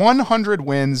else. 111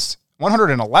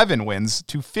 wins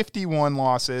to 51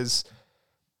 losses.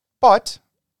 But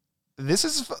this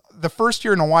is the first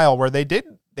year in a while where they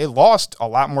lost a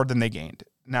lot more than they gained.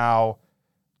 Now,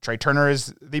 Trey Turner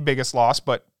is the biggest loss,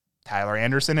 but Tyler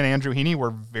Anderson and Andrew Heaney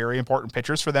were very important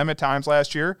pitchers for them at times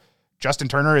last year. Justin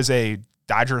Turner is a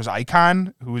Dodgers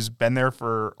icon who's been there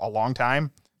for a long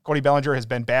time. Cody Bellinger has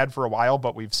been bad for a while,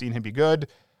 but we've seen him be good.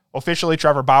 Officially,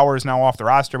 Trevor Bauer is now off the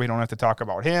roster. We don't have to talk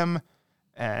about him.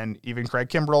 And even Craig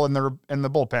Kimbrell in the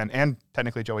bullpen, and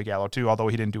technically Joey Gallo too, although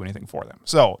he didn't do anything for them.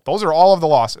 So those are all of the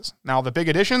losses. Now the big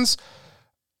additions: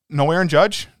 no Aaron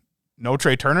Judge, no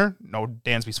Trey Turner, no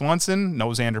Dansby Swanson, no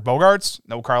Xander Bogaerts,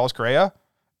 no Carlos Correa,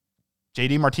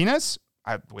 JD Martinez.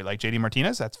 We like JD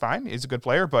Martinez. That's fine. He's a good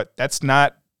player, but that's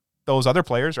not those other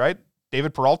players, right?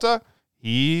 David Peralta,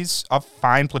 he's a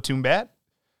fine platoon bat.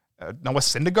 Noah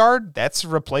Syndergaard, that's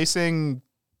replacing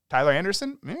Tyler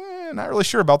Anderson. Not really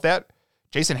sure about that.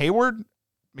 Jason Hayward,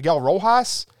 Miguel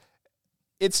Rojas.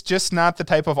 It's just not the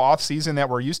type of offseason that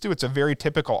we're used to. It's a very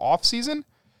typical offseason.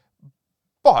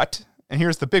 But, and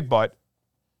here's the big but,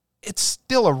 it's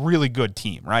still a really good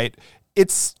team, right?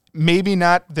 It's maybe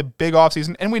not the big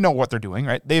offseason, and we know what they're doing,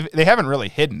 right? They haven't really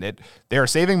hidden it. They are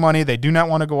saving money. They do not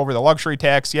want to go over the luxury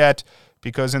tax yet,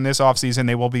 because in this offseason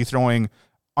they will be throwing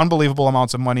unbelievable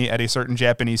amounts of money at a certain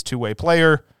Japanese two-way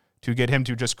player to get him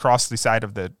to just cross the side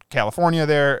of the California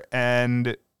there,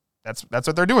 and that's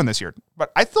what they're doing this year.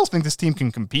 But I still think this team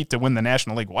can compete to win the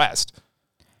National League West.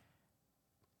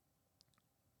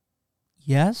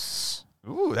 Yes.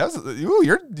 You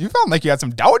felt like you had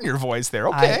some doubt in your voice there.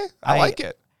 Okay, I like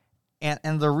it.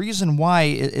 And the reason why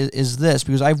is this,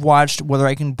 because I've watched, whether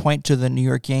I can point to the New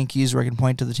York Yankees, or I can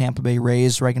point to the Tampa Bay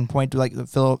Rays, or I can point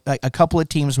to a couple of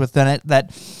teams within it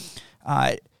that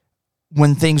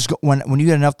when you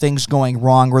get enough things going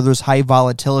wrong, or there's high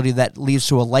volatility that leads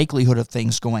to a likelihood of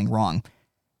things going wrong.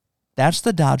 That's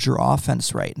the Dodger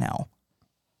offense right now.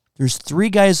 There's three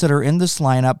guys that are in this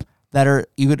lineup that are,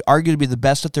 you could argue, to be the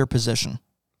best at their position.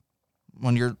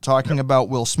 When you're talking about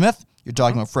Will Smith, you're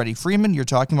talking about Freddie Freeman, you're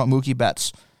talking about Mookie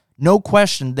Betts. No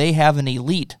question, they have an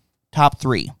elite top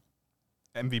three.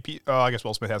 MVP. I guess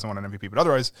Will Smith hasn't won an MVP, but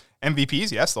otherwise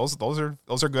MVPs, yes, those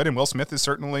are good, and Will Smith is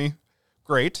certainly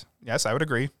great. Yes, I would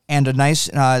agree. And a nice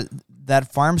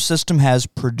that farm system has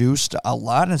produced a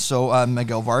lot, and so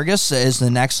Miguel Vargas is the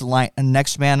next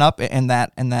man up in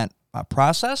that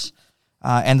process.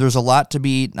 And there's a lot to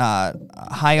be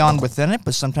high on within it,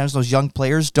 but sometimes those young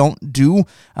players don't do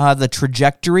the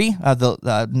trajectory,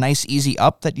 the nice easy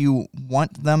up that you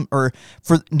want them. Or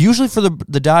usually for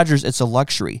the Dodgers, it's a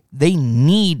luxury. They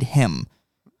need him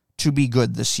to be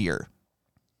good this year.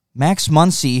 Max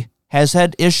Muncy has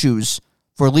had issues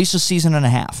for at least a season and a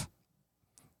half.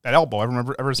 That elbow, I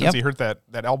remember ever since he hurt that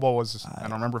elbow was, I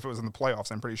don't remember if it was in the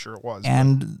playoffs. I'm pretty sure it was.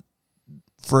 And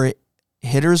for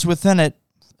hitters within it,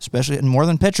 especially, and more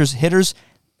than pitchers, hitters,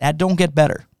 that don't get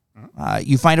better.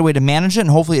 You find a way to manage it, and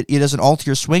hopefully it doesn't alter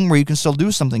your swing where you can still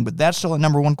do something, but that's still a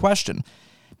number one question.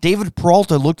 David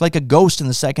Peralta looked like a ghost in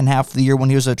the second half of the year when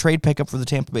he was a trade pickup for the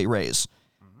Tampa Bay Rays.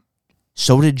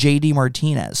 So did JD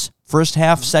Martinez. First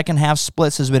half, second half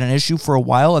splits has been an issue for a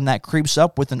while, and that creeps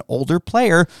up with an older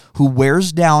player who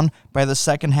wears down by the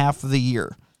second half of the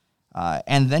year.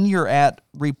 And then you're at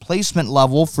replacement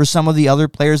level for some of the other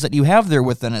players that you have there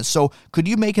within it. So could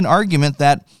you make an argument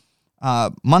that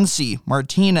Muncy,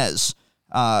 Martinez,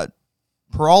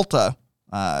 Peralta,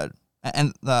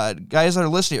 and the guys that are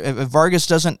listed, if Vargas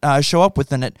doesn't show up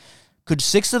within it, could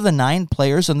 6 of the 9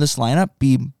 players in this lineup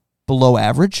be below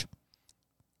average?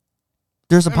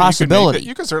 There's a possibility.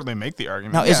 You could certainly make the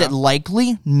argument. Now, is it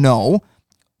likely? No.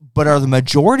 But are the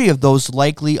majority of those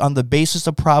likely on the basis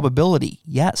of probability?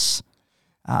 Yes.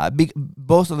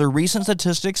 Both of the recent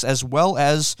statistics as well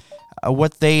as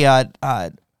what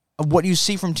you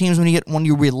see from teams when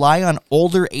you rely on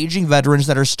older, aging veterans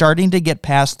that are starting to get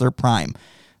past their prime.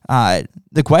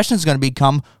 The question is going to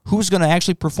become who's going to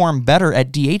actually perform better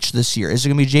at DH this year. Is it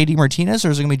going to be J.D. Martinez or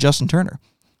is it going to be Justin Turner?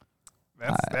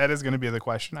 That is going to be the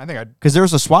question. I think because there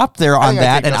was a swap there on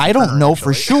that, and I don't know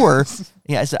for sure.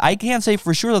 Yeah, I can't say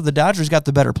for sure that the Dodgers got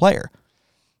the better player.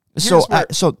 So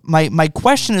my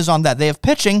question is on that. They have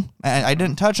pitching, and I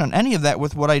didn't touch on any of that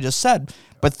with what I just said,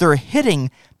 but they're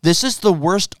hitting. This is the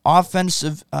worst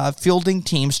offensive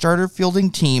starter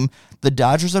fielding team the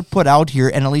Dodgers have put out here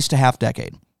in at least a half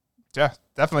decade. Yeah,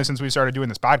 definitely since we started doing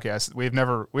this podcast.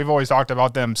 We've always talked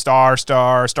about them star.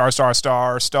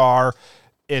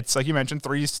 It's like you mentioned,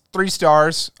 three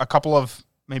stars, a couple of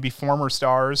maybe former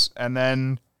stars, and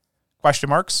then question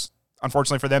marks.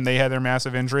 Unfortunately for them, they had their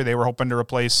massive injury. They were hoping to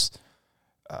replace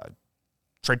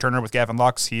Trey Turner with Gavin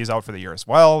Lux. He is out for the year as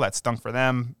well. That stunk for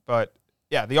them. But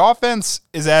yeah, the offense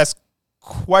is as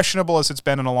questionable as it's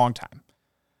been in a long time.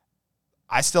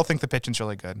 I still think the pitching's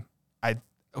really good.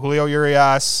 Julio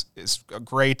Urias is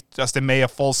great. Dustin May, a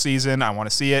full season. I want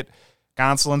to see it.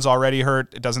 Gonsolin's already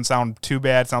hurt. It doesn't sound too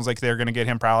bad. Sounds like they're going to get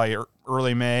him probably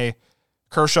early May.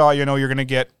 Kershaw, you're going to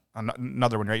get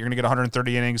another one, right? You're going to get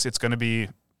 130 innings. It's going to be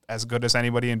as good as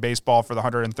anybody in baseball for the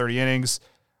 130 innings.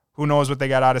 Who knows what they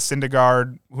got out of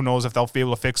Syndergaard? Who knows if they'll be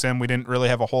able to fix him? We didn't really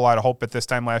have a whole lot of hope at this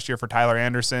time last year for Tyler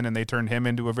Anderson, and they turned him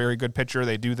into a very good pitcher.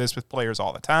 They do this with players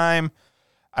all the time.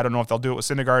 I don't know if they'll do it with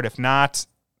Syndergaard. If not,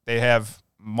 they have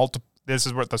multiple. This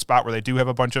is the spot where they do have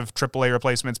a bunch of AAA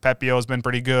replacements. Pepio's been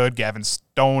pretty good. Gavin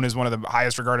Stone is one of the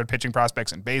highest regarded pitching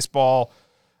prospects in baseball.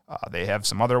 They have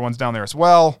some other ones down there as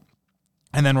well.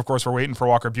 And then, of course, we're waiting for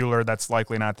Walker Buehler. That's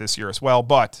likely not this year as well.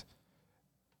 But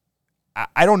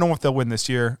I don't know if they'll win this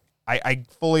year. I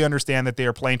fully understand that they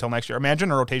are playing till next year.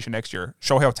 Imagine a rotation next year.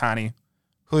 Shohei Ohtani,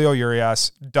 Julio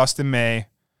Urias, Dustin May,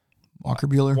 Walker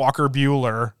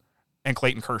Buehler, and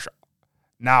Clayton Kershaw.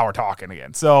 Now we're talking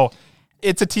again. So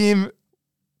it's a team.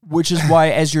 Which is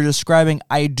why, as you're describing,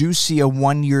 I do see a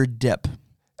 1-year dip.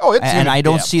 And I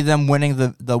don't see them winning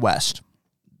the West.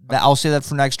 I'll say that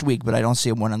for next week, but I don't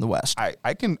see them winning the West.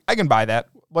 I can buy that.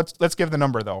 Let's give the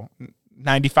number though.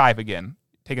 95 again.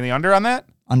 Taking the under on that?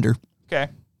 Under.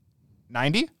 Okay.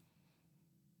 90?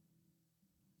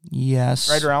 Yes.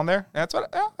 Right around there. That's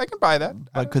what I can buy that.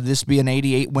 But could this be an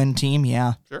 88 win team?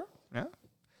 Yeah. Sure. Yeah.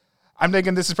 I'm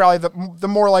thinking this is probably the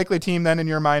more likely team then in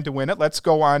your mind to win it. Let's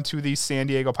go on to the San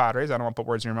Diego Padres. I don't want to put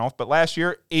words in your mouth, but last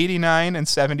year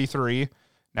 89-73.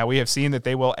 Now we have seen that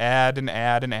they will add, and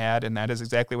that is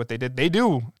exactly what they did. They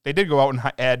did go out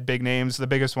and add big names. The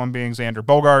biggest one being Xander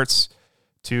Bogaerts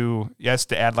to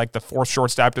add like the fourth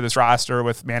shortstop to this roster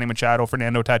with Manny Machado,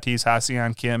 Fernando Tatis,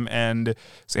 Ha-Seong Kim, and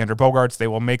Xander Bogaerts. They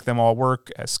will make them all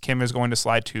work as Kim is going to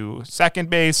slide to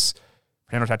second base.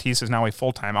 Fernando Tatis is now a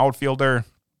full-time outfielder.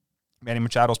 Manny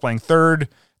Machado's playing third.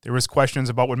 There was questions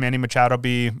about would Manny Machado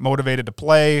be motivated to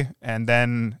play, and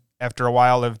then after a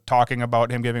while of talking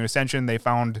about him giving an extension, they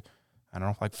found, I don't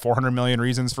know, like 400 million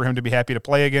reasons for him to be happy to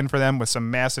play again for them with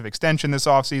some massive extension this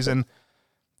offseason.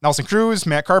 Nelson Cruz,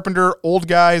 Matt Carpenter, old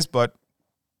guys, but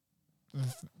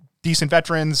decent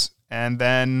veterans, and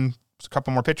then a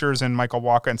couple more pitchers in Michael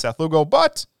Wacha and Seth Lugo,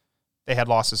 but they had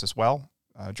losses as well.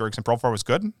 Jurickson Profar was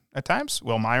good at times.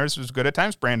 Will Myers was good at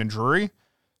times. Brandon Drury,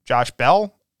 Josh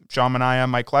Bell, Sean Manaea,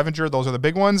 Mike Clevenger, those are the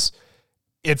big ones.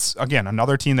 It's, again,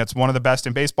 another team that's one of the best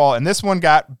in baseball, and this one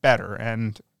got better.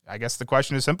 And I guess the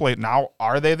question is simply, now,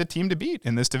 are they the team to beat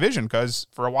in this division? Because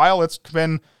for a while it's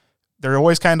been, they're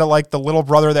always kind of like the little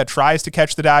brother that tries to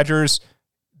catch the Dodgers.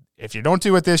 If you don't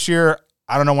do it this year,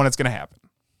 I don't know when it's going to happen.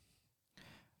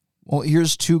 Well,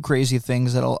 here's two crazy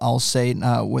things that I'll say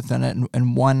within it,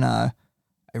 and one I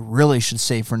really should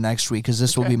say for next week because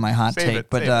this will be my hot take.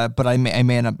 But I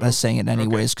may end up saying it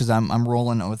anyways because I'm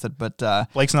rolling with it. But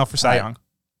Blake's now for Cy Young.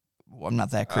 Well, I'm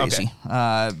not that crazy.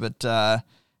 But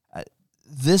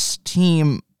this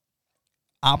team,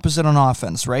 opposite on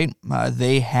offense, right?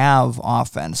 They have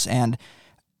offense, and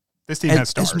this team has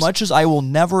stars. As much as I will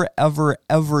never, ever,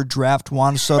 ever draft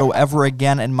Juan Soto ever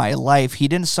again in my life, he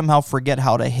didn't somehow forget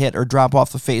how to hit or drop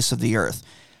off the face of the earth.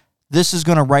 This is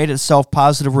going to write itself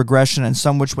positive regression in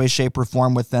some which way, shape, or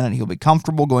form within it. He'll be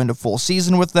comfortable going to full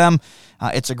season with them.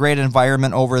 It's a great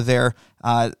environment over there.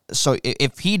 So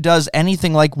if he does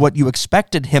anything like what you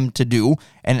expected him to do,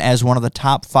 and as one of the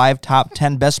top 5, top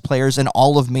 10 best players in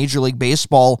all of Major League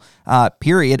Baseball,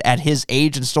 period, at his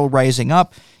age and still rising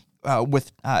up,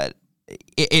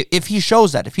 if he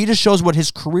shows that, if he just shows what his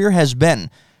career has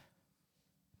been,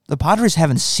 the Padres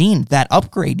haven't seen that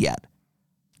upgrade yet.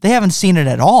 They haven't seen it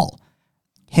at all.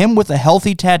 Him with a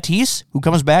healthy Tatis, who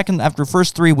comes back after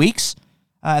first 3 weeks,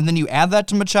 and then you add that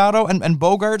to Machado and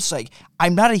Bogaerts. Like,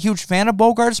 I'm not a huge fan of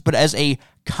Bogaerts, but as a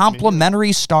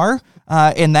complementary star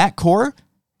in that core,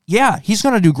 yeah, he's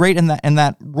going to do great in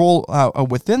that role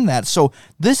within that. So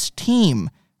this team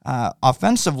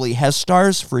offensively has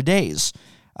stars for days.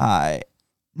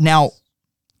 Now,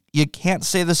 you can't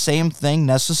say the same thing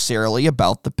necessarily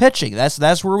about the pitching.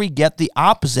 That's where we get the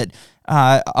opposite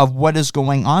of what is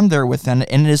going on there within it,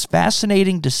 and it is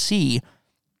fascinating to see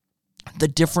the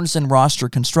difference in roster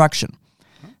construction.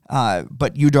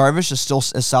 But Yu Darvish is still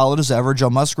as solid as ever. Joe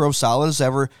Musgrove solid as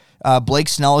ever. Blake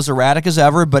Snell is erratic as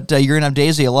ever, but you're going to have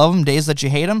days that you love him, days that you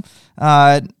hate him.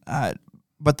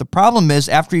 But the problem is,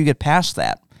 after you get past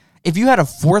that, if you had a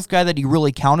fourth guy that you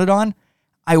really counted on,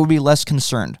 I would be less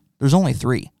concerned. There's only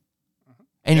three.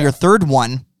 And your third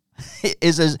one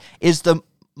is the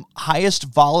highest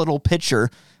volatile pitcher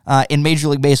in Major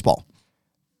League Baseball.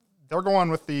 They're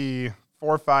going with the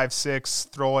 4-5-6,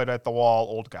 throw it at the wall,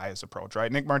 old guys approach,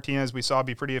 right? Nick Martinez, we saw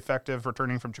be pretty effective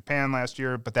returning from Japan last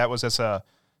year, but that was as a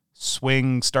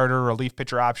swing starter, relief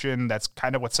pitcher option. That's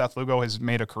kind of what Seth Lugo has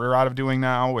made a career out of doing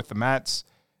now with the Mets.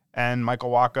 And Michael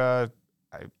Wacha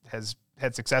has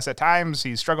had success at times.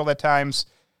 He's struggled at times.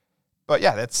 But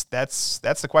yeah, that's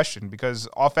the question, because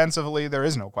offensively there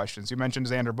is no questions. You mentioned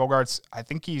Xander Bogaerts. I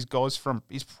think he's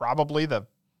probably the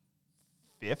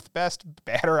fifth best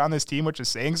batter on this team, which is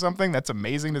saying something. That's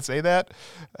amazing to say that.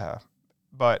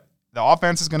 But the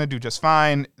offense is going to do just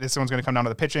fine. This one's going to come down to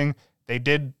the pitching. They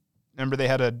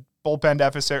had a bullpen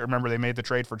deficit. Remember, they made the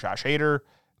trade for Josh Hader.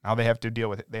 Now they have to deal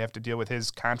with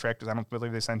his contract, because I don't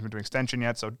believe they sent him to extension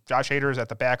yet. So Josh Hader is at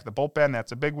the back of the bullpen.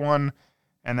 That's a big one.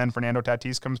 And then Fernando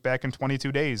Tatis comes back in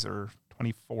 22 days or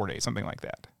 24 days, something like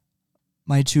that.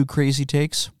 My two crazy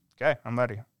takes. Okay, I'm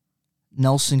ready.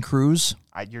 Nelson Cruz.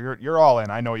 You're all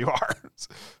in. I know you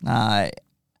are.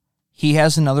 He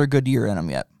has another good year in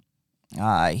him yet.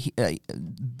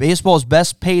 Baseball's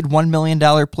best paid $1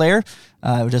 million player.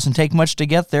 It doesn't take much to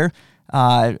get there.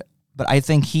 But I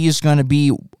think he's going to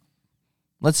be,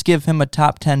 let's give him a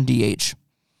top 10 DH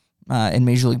in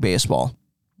Major League Baseball.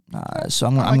 So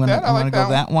I'm going to go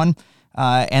that one.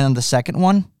 And then the second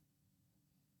one,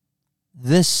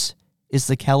 this is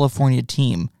the California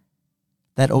team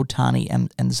that Ohtani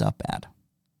ends up at.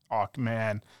 Oh,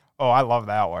 man. Oh, I love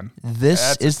that one.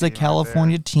 This is the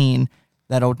California team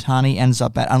that Ohtani ends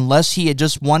up at. Unless he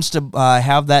just wants to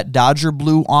have that Dodger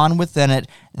blue on within it,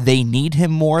 they need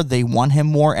him more, they want him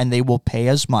more, and they will pay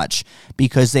as much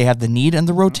because they have the need in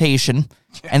the rotation,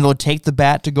 and they'll take the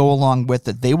bat to go along with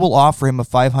it. They will offer him a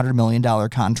 $500 million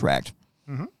contract.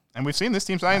 Mm-hmm. And we've seen this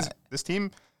team signs. This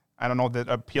team, I don't know, that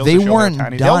appeals they to Shohei weren't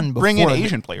Ohtani. done They'll before. bring in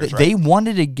Asian players, right? They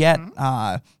wanted to get,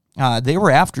 they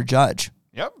were after Judge.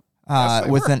 Yep.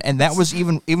 And that was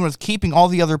even with keeping all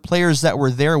the other players that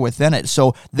were there within it.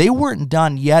 So they weren't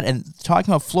done yet. And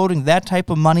talking about floating that type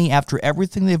of money after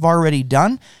everything they've already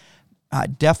done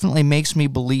definitely makes me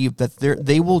believe that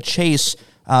they will chase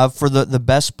for the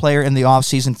best player in the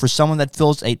offseason, for someone that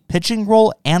fills a pitching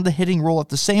role and the hitting role at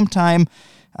the same time.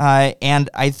 And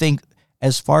I think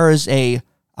as far as a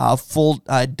full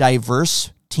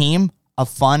diverse team, a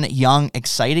fun, young,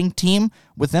 exciting team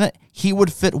within it, he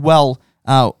would fit well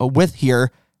with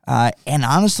here. And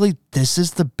honestly, this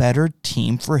is the better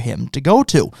team for him to go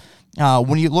to.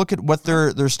 When you look at what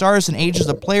their stars and ages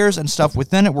of players and stuff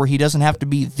within it, where he doesn't have to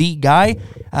be the guy,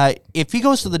 if he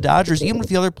goes to the Dodgers, even with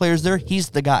the other players there, he's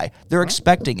the guy. They're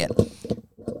expecting it.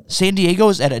 San Diego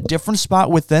is at a different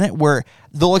spot within it where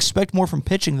they'll expect more from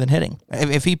pitching than hitting.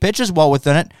 If he pitches well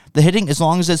within it, the hitting, as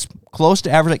long as it's close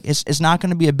to average, it's not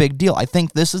going to be a big deal. I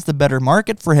think this is the better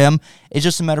market for him. It's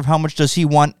just a matter of how much does he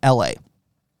want L.A.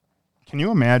 Can you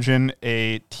imagine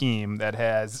a team that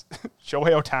has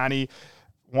Shohei Ohtani,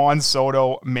 Juan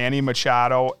Soto, Manny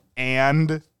Machado,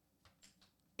 and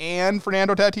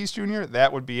Fernando Tatis Jr.?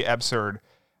 That would be absurd.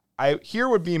 Here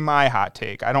would be my hot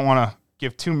take. I don't want to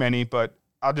give too many, but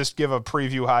I'll just give a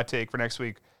preview hot take for next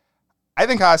week. I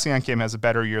think Ha-Seong Kim has a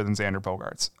better year than Xander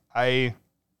Bogaerts.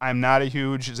 I'm not a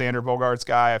huge Xander Bogaerts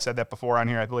guy. I've said that before on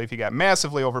here. I believe he got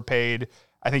massively overpaid.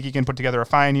 I think he can put together a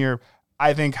fine year.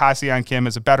 I think Ha-Seong Kim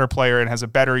is a better player and has a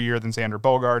better year than Xander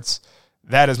Bogaerts.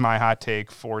 That is my hot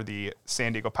take for the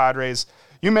San Diego Padres.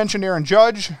 You mentioned Aaron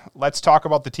Judge. Let's talk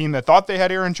about the team that thought they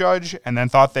had Aaron Judge and then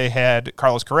thought they had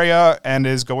Carlos Correa and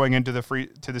is going into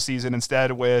the season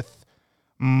instead with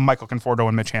Michael Conforto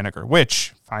and Mitch Haniger,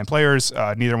 which, fine players.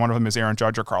 Neither one of them is Aaron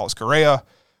Judge or Carlos Correa.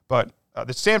 But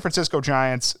the San Francisco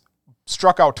Giants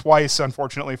struck out twice,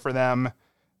 unfortunately for them.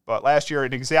 But last year,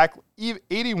 an exact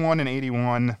 81 and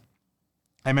 81.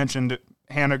 I mentioned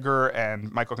Haniger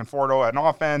and Michael Conforto at an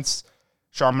offense,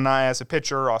 Charbonnet as a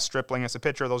pitcher, Ross Stripling as a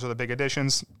pitcher. Those are the big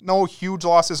additions. No huge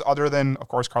losses other than, of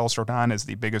course, Carlos Rodon is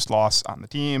the biggest loss on the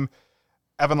team.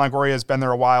 Evan Longoria has been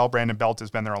there a while. Brandon Belt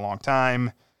has been there a long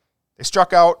time. They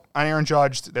struck out on Aaron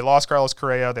Judge. They lost Carlos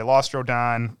Correa. They lost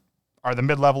Rodon. Are the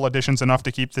mid-level additions enough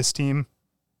to keep this team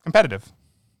competitive?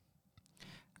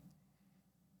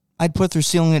 I'd put their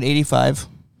ceiling at 85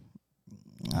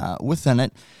 within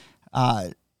it.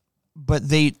 But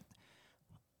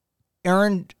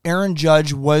Aaron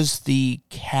Judge was the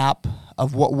cap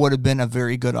of what would have been a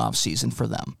very good offseason for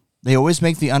them. They always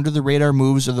make the under-the-radar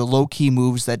moves or the low-key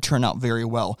moves that turn out very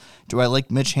well. Do I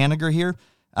like Mitch Haniger here?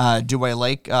 Do I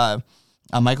like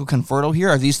Michael Conforto here?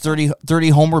 Are these 30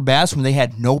 homer bats when they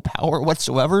had no power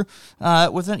whatsoever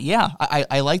with it? Yeah,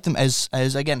 I like them as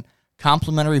again,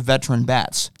 complimentary veteran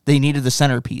bats. They needed the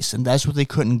centerpiece, and that's what they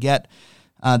couldn't get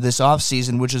this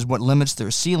offseason, which is what limits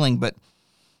their ceiling. But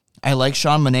I like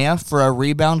Sean Manaea for a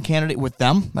rebound candidate with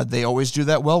them. They always do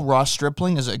that well. Ross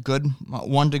Stripling is a good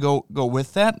one to go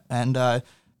with that. And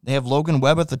they have Logan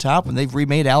Webb at the top, and they've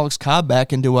remade Alex Cobb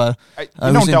back into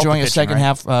who's enjoying a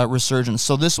second-half resurgence.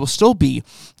 So this will still be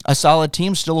a solid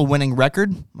team, still a winning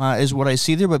record is what I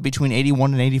see there, but between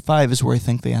 81 and 85 is where I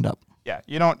think they end up. Yeah,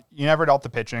 you never doubt the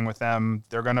pitching with them.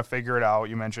 They're going to figure it out.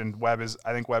 You mentioned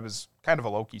I think Webb is kind of a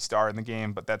low-key star in the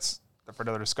game, but that's for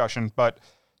another discussion. But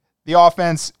the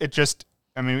offense,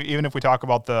 even if we talk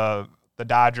about the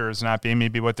Dodgers not being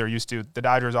maybe what they're used to, the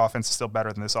Dodgers offense is still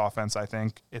better than this offense, I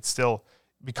think. It's still,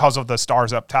 because of the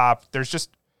stars up top,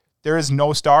 there is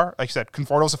no star. Like you said,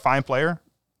 Conforto's a fine player.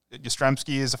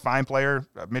 Yastrzemski is a fine player.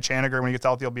 Mitch Haniger, when he gets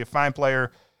healthy, will be a fine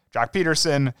player. Jock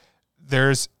Peterson,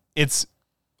 it's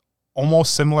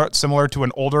almost similar to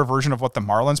an older version of what the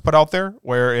Marlins put out there,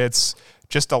 where it's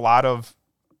just a lot of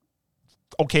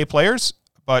okay players,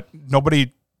 but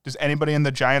does anybody in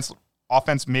the Giants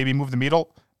offense maybe move the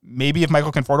needle? Maybe if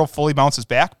Michael Conforto fully bounces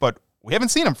back, but we haven't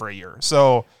seen him for a year.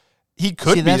 So he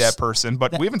could be that person,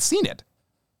 but we haven't seen it.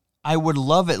 I would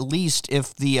love at least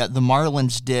if the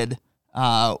Marlins did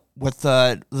with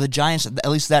the Giants, at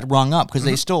least that rung up,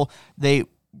 because they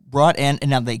brought in, and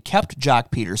now they kept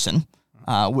Jock Peterson,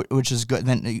 which is good.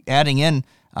 Then adding in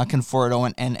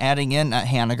Conforto and adding in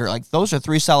Haniger, like those are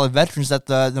three solid veterans that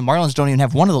the Marlins don't even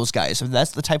have one of those guys. So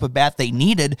that's the type of bat they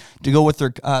needed to go with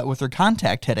their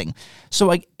contact hitting.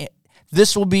 So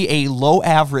this will be a low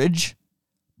average,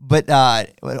 but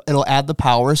it'll add the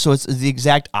power. So it's the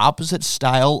exact opposite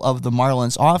style of the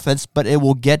Marlins offense, but it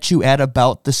will get you at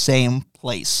about the same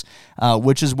place,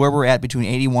 which is where we're at between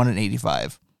 81 and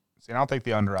 85. See, and I'll take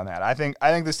the under on that. I think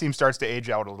this team starts to age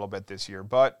out a little bit this year,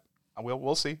 but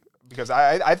we'll see. Because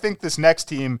I think this next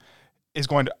team is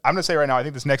going to – I'm going to say right now, I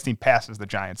think this next team passes the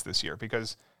Giants this year,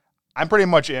 because I'm pretty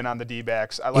much in on the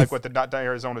D-backs. I like what the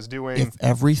Arizona's doing. If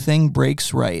everything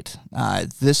breaks right,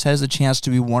 this has a chance to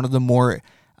be one of the more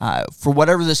for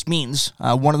whatever this means,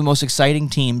 one of the most exciting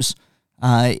teams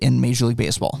in Major League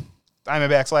Baseball.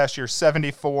 Diamondbacks last year,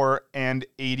 74 and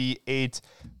 88,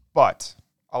 but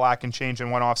a lot can change in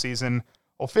one offseason.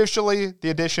 Officially, the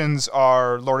additions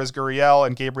are Lourdes Gurriel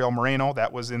and Gabriel Moreno.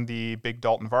 That was in the big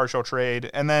Dalton Varsho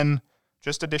trade. And then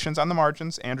just additions on the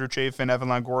margins, Andrew Chafin, Evan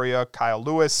Longoria, Kyle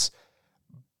Lewis.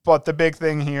 But the big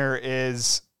thing here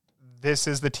is this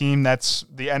is the team that's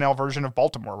the NL version of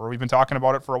Baltimore, where we've been talking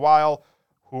about it for a while.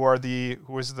 Who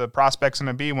is the prospects going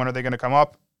to be? When are they going to come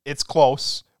up? It's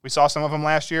close. We saw some of them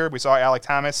last year. We saw Alek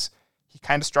Thomas. He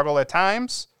kind of struggled at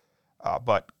times.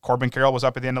 But Corbin Carroll was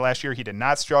up at the end of last year. He did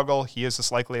not struggle. He is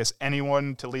as likely as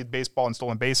anyone to lead baseball in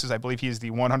stolen bases. I believe he is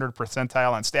the 100th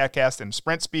percentile on StatCast in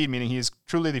sprint speed, meaning he is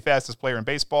truly the fastest player in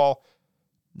baseball.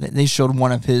 They showed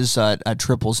one of his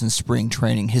triples in spring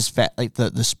training. His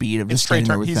the speed of his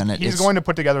skating within it. He's going to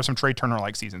put together some Trey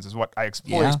Turner-like seasons, is what I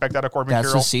fully expect out of Corbin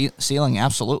Carroll. That's the ceiling,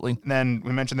 absolutely. And then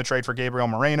we mentioned the trade for Gabriel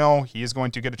Moreno. He is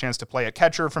going to get a chance to play at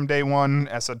catcher from day one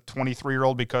as a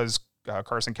 23-year-old because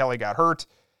Carson Kelly got hurt.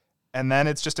 And then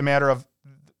it's just a matter of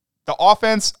the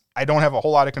offense. I don't have a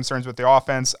whole lot of concerns with the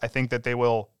offense. I think that they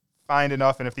will find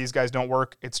enough, and if these guys don't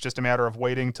work, it's just a matter of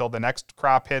waiting till the next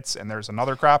crop hits and there's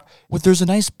another crop. Well, there's a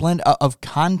nice blend of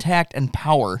contact and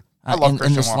power in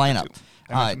this lineup.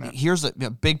 Here's a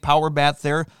big power bat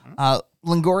there.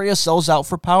 Longoria sells out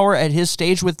for power at his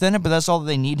stage within it, but that's all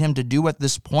they need him to do at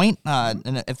this point.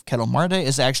 And if Ketel Marte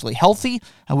is actually healthy,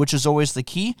 which is always the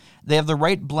key, they have the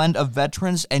right blend of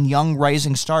veterans and young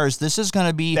rising stars. This is going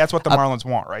to be... That's what the Marlins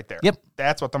want right there. Yep.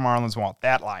 That's what the Marlins want,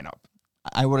 that lineup.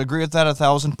 I would agree with that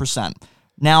 1,000%.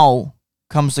 Now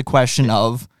comes the question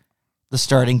of the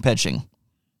starting pitching.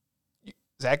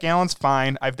 Zach Allen's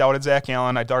fine. I've doubted Zach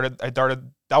Allen. I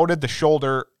doubted the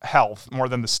shoulder health more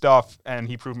than the stuff, and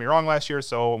he proved me wrong last year.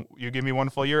 So you give me one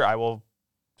full year, I will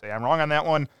say I'm wrong on that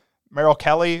one. Merrill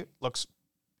Kelly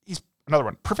he's another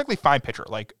one. Perfectly fine pitcher,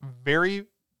 like very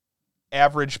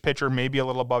average pitcher, maybe a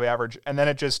little above average. And then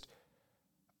it just,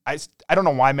 I don't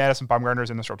know why Madison Bumgarner is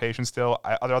in this rotation still,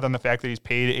 other than the fact that he's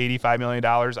paid $85 million.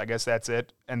 I guess that's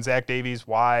it. And Zach Davies,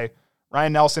 why?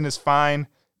 Ryan Nelson is fine.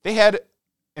 They had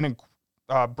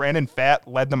Brandon Pfaadt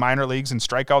led the minor leagues in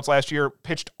strikeouts last year,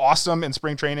 pitched awesome in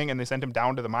spring training, and they sent him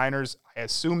down to the minors. I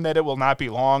assume that it will not be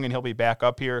long and he'll be back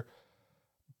up here.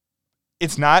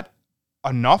 It's not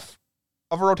enough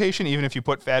of a rotation, even if you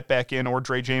put Pfaadt back in or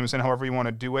Dre Jameson, however you want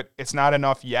to do it. It's not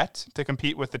enough yet to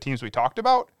compete with the teams we talked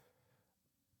about.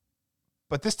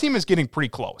 But this team is getting pretty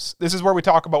close. This is where we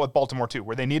talk about with Baltimore too,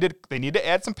 where they need to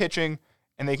add some pitching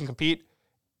and they can compete.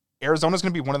 Arizona's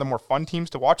going to be one of the more fun teams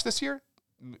to watch this year.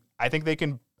 I think they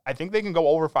can go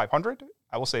over 500.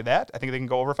 I will say that. I think they can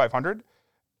go over 500.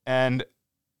 And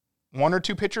one or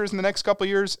two pitchers in the next couple of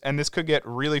years, and this could get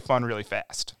really fun really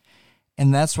fast.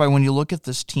 And that's why when you look at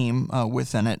this team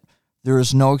within it, there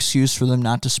is no excuse for them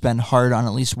not to spend hard on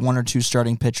at least one or two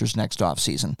starting pitchers next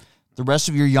offseason. The rest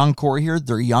of your young core here,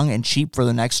 they're young and cheap for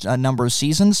the next number of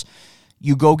seasons.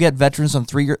 You go get veterans on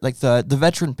 3 years, like the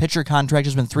veteran pitcher contract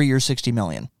has been 3 years, $60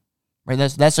 million. Right?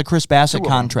 That's a Chris Bassett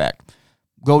contract.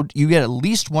 You get at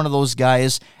least one of those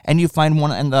guys, and you find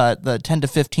one in the 10 to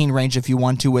 15 range if you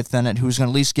want to within it, who's going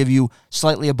to at least give you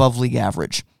slightly above league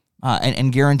average.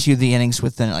 And guarantee you the innings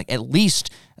within it. Like at least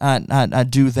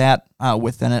do that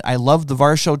within it. I love the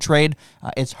Varsho trade.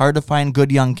 It's hard to find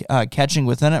good young catching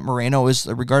within it. Moreno is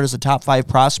regarded as a top 5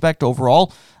 prospect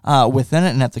overall within it,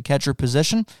 and at the catcher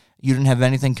position, you didn't have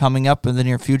anything coming up in the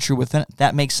near future within it.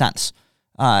 That makes sense.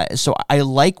 So I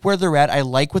like where they're at. I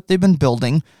like what they've been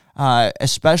building,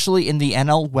 especially in the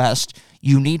NL West.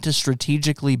 You need to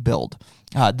strategically build.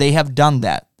 They have done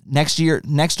that. Next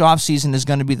offseason is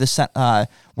going to be the set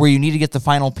where you need to get the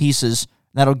final pieces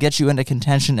that'll get you into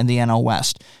contention in the NL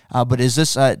West. But does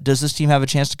this team have a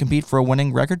chance to compete for a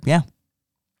winning record? Yeah.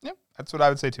 Yep, that's what I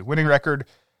would say too. Winning record.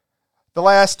 The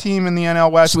last team in the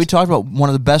NL West. So we talked about one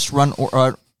of the best run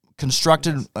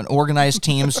constructed and organized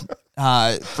teams for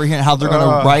how they're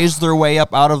going to rise their way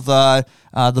up out of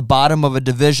the bottom of a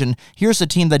division. Here's a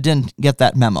team that didn't get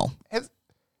that memo.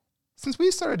 Since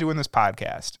we started doing this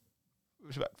podcast, it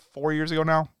was about 4 years ago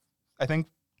now, I think.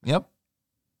 Yep.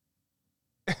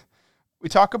 We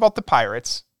talk about the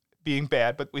Pirates being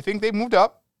bad, but we think they've moved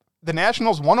up. The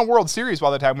Nationals won a World Series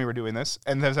by the time we were doing this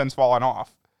and have since fallen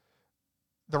off.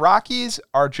 The Rockies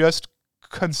are just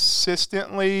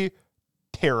consistently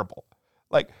terrible.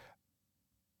 Like,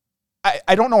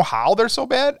 I don't know how they're so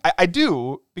bad. I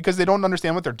do, because they don't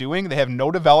understand what they're doing. They have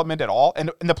no development at all.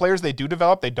 And the players they do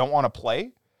develop, they don't want to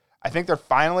play. I think they're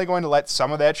finally going to let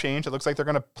some of that change. It looks like they're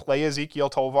going to play Ezekiel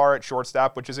Tovar at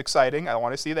shortstop, which is exciting. I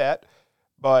want to see that.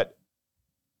 But,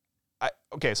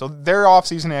 so their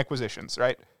offseason acquisitions,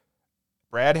 right?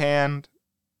 Brad Hand,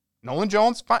 Nolan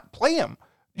Jones, fine, play him.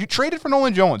 You traded for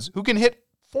Nolan Jones, who can hit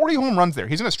 40 home runs there.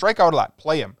 He's going to strike out a lot.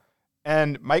 Play him.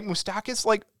 And Mike Moustakas,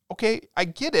 like, okay, I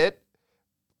get it.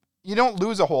 You don't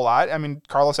lose a whole lot. I mean,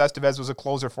 Carlos Estevez was a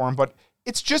closer for him, but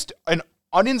it's just an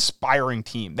uninspiring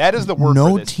team. That is the word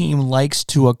for this. No team likes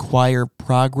to acquire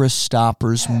progress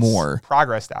stoppers more.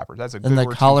 Progress stoppers. That's a good than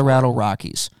word. The Colorado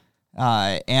Rockies.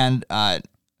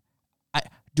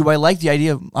 Do I like the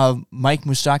idea of Mike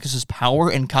Moustakas'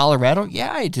 power in Colorado?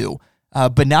 Yeah, I do.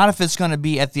 But not if it's going to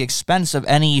be at the expense of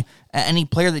any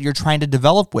player that you're trying to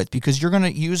develop with, because you're going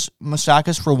to use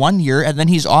Moustakas for 1 year and then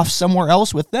he's off somewhere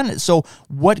else within it. So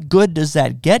what good does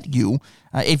that get you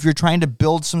if you're trying to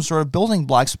build some sort of building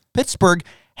blocks? Pittsburgh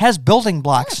has building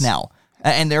blocks now,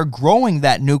 and they're growing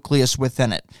that nucleus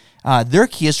within it. Their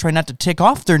key is trying not to tick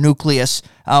off their nucleus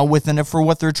within it for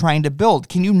what they're trying to build.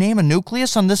 Can you name a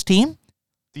nucleus on this team?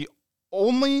 The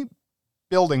only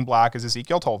building block is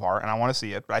Ezekiel Tovar, and I want to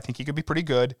see it, but I think he could be pretty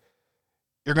good.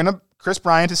 Chris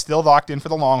Bryant is still locked in for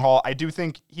the long haul. I do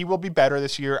think he will be better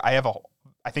this year. I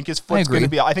think his foot's going to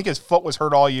be, I think his foot was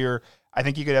hurt all year. I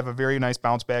think he could have a very nice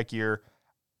bounce back year.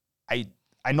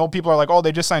 I know people are like, oh,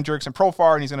 they just signed Jurickson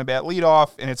Profar and he's going to bat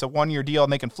leadoff and it's a 1 year deal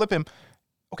and they can flip him.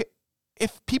 Okay.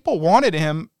 If people wanted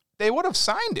him, they would have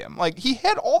signed him. Like, he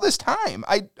had all this time.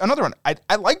 Another one.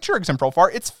 I like Jurickson Profar.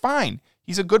 It's fine.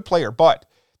 He's a good player, but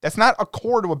that's not a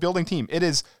core to a building team. It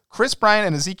is Chris Bryant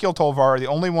and Ezekiel Tovar are the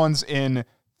only ones in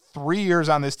 3 years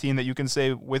on this team that you can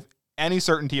say with any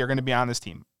certainty are going to be on this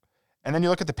team. And then you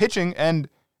look at the pitching, and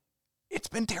it's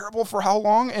been terrible for how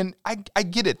long? And I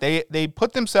get it. They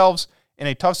put themselves in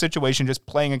a tough situation just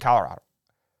playing in Colorado.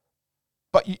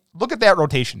 But look at that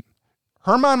rotation.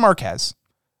 Herman Marquez,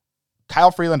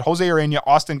 Kyle Freeland, Jose Urena,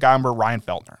 Austin Gomber, Ryan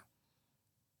Feltner.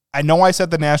 I know I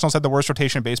said the Nationals had the worst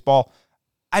rotation in baseball.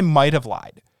 I might have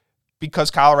lied because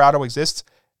Colorado exists.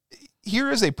 Here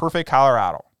is a perfect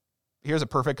Colorado. Here's a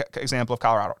perfect example of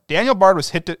Colorado. Daniel Bard was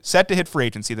set to hit free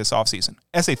agency this offseason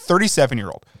as a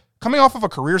 37-year-old, coming off of a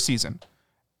career season.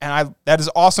 And that is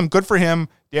awesome. Good for him.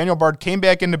 Daniel Bard came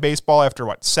back into baseball after,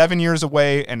 7 years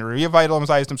away and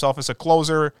revitalized himself as a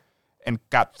closer and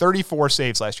got 34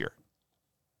 saves last year.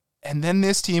 And then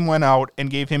this team went out and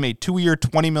gave him a 2-year,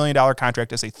 $20 million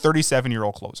contract as a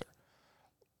 37-year-old closer.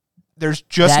 There's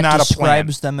just not a plan. That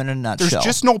describes them in a nutshell. There's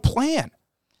just no plan.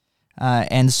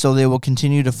 And so they will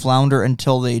continue to flounder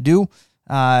until they do.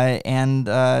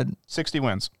 60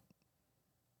 wins.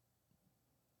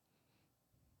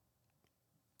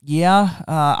 Yeah,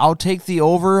 I'll take the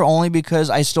over only because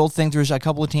I still think there's a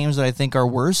couple of teams that I think are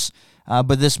worse.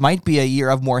 But this might be a year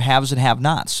of more haves and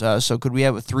have-nots. So could we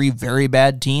have 3 very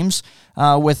bad teams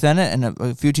within it and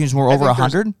a few teams more over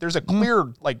 100? There's a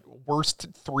clear, worst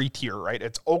 3 tier, right?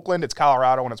 It's Oakland, it's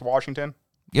Colorado, and it's Washington.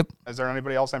 Yep. Is there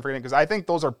anybody else I'm forgetting? Because I think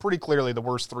those are pretty clearly the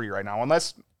worst 3 right now.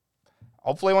 Unless,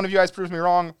 hopefully one of you guys proves me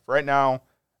wrong. Right now,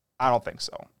 I don't think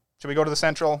so. Should we go to the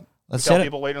Central? Let's tell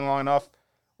people waiting long enough.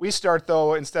 We start,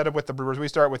 though, instead of with the Brewers, we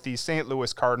start with the St.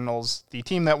 Louis Cardinals, the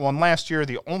team that won last year,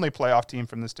 the only playoff team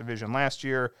from this division last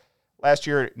year. Last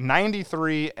year,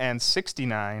 93 and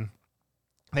 69.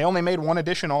 They only made one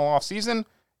addition all offseason.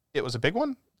 It was a big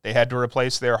one. They had to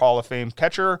replace their Hall of Fame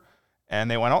catcher, and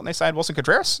they went out and they signed Wilson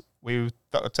Contreras. We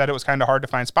said it was kind of hard to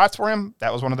find spots for him.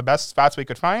 That was one of the best spots we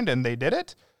could find, and they did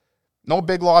it. No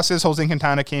big losses. Jose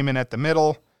Quintana came in at the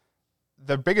middle.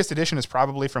 The biggest addition is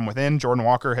probably from within. Jordan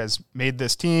Walker has made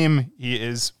this team. He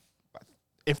is,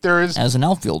 if there is... As an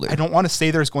outfielder. I don't want to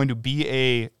say there's going to be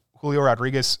a Julio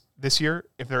Rodriguez this year.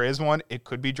 If there is one, it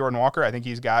could be Jordan Walker. I think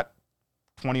he's got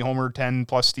 20 homer,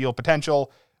 10-plus steal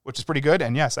potential, which is pretty good.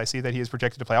 And yes, I see that he is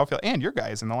projected to play outfield. And your guy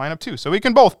is in the lineup too. So we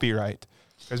can both be right.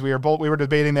 Because we were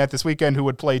debating that this weekend, who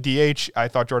would play DH. I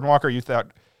thought Jordan Walker. You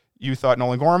thought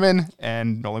Nolan Gorman,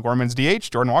 and Nolan Gorman's DH.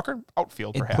 Jordan Walker,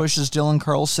 outfield, perhaps. It pushes Dylan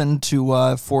Carlson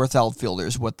to fourth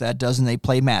outfielders, what that does, and they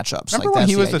play matchups. Remember when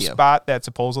he was the spot that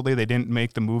supposedly they didn't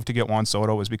make the move to get Juan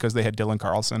Soto was because they had Dylan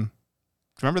Carlson? Do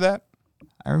you remember that?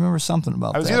 I remember something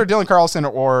about that. It was either Dylan Carlson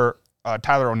or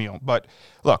Tyler O'Neill. But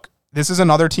look, this is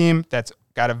another team that's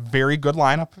got a very good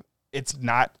lineup. It's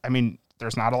not,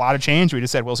 there's not a lot of change. We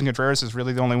just said Wilson Contreras is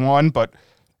really the only one, but...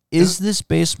 Is this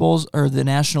baseball's or the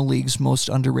National League's most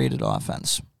underrated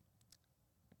offense?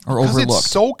 Or overlooked? Because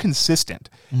it's so consistent.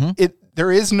 Mm-hmm.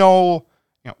 There is no,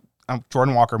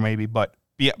 Jordan Walker maybe, but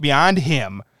beyond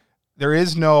him, there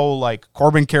is no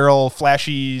Corbin Carroll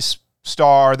flashy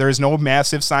star. There is no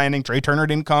massive signing. Trey Turner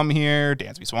didn't come here.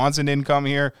 Dansby Swanson didn't come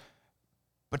here.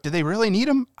 But do they really need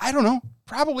him? I don't know.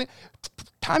 Probably.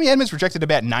 Tommy Edman's projected to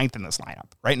bat 9th in this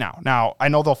lineup right now. Now, I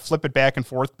know they'll flip it back and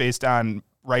forth based on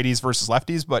righties versus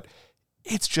lefties, but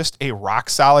it's just a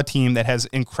rock-solid team that has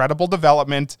incredible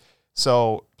development.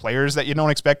 So players that you don't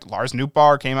expect, Lars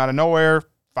Nootbaar came out of nowhere,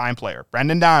 fine player.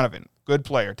 Brendan Donovan, good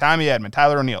player. Tommy Edman,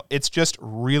 Tyler O'Neill. It's just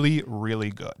really,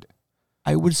 really good.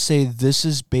 I would say this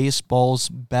is baseball's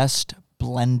best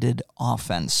blended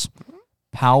offense.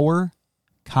 Power,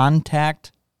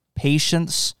 contact,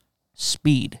 patience,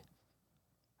 speed.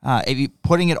 If you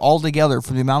putting it all together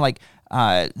for the amount,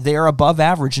 they are above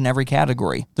average in every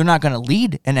category. They're not going to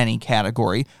lead in any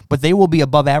category, but they will be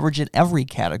above average in every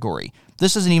category.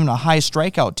 This isn't even a high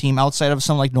strikeout team outside of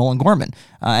someone like Nolan Gorman,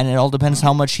 and it all depends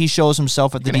how much he shows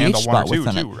himself at the DH spot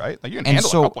within it. Right? You can handle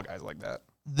a couple of guys like that.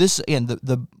 This and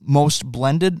the most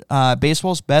blended,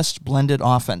 baseball's best blended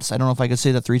offense. I don't know if I could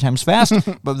say that 3 times fast,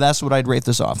 but that's what I'd rate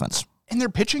this offense. And their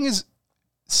pitching is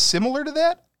similar to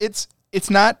that. It's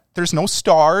not, there's no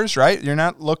stars, right? You're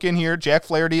not looking here. Jack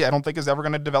Flaherty, I don't think is ever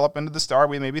going to develop into the star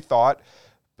we maybe thought.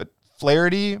 But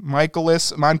Flaherty,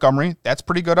 Michaelis, Montgomery, that's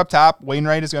pretty good up top.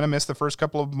 Wainwright is going to miss the first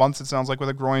couple of months, it sounds like, with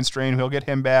a groin strain. He'll get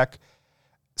him back.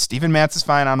 Steven Matz is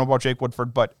fine. I don't know about Jake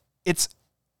Woodford, but it's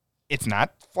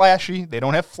not flashy. They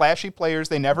don't have flashy players.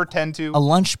 They never tend to. A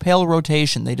lunch pail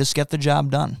rotation. They just get the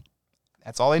job done.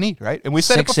 That's all they need, right? And we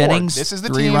said 6 it before. innings, This is the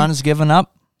 3 team. runs given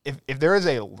up. If there is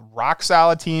a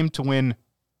rock-solid team to win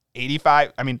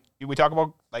 85, we talk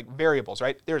about variables,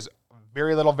 right? There's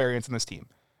very little variance in this team.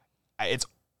 It's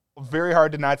very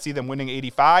hard to not see them winning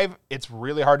 85. It's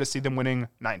really hard to see them winning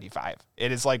 95.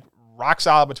 It is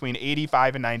rock-solid between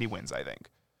 85 and 90 wins, I think.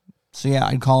 So, yeah,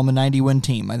 I'd call them a 90-win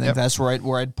team. I think that's where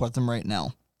I'd put them right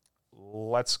now.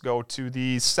 Let's go to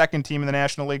the second team in the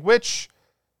National League, which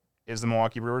is the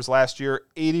Milwaukee Brewers last year,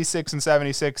 86 and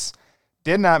 76.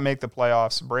 did not make the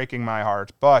playoffs, breaking my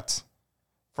heart. But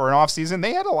for an offseason,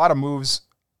 they had a lot of moves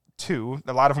too.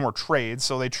 A lot of them were trades.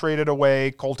 So they traded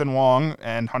away Colton Wong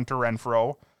and Hunter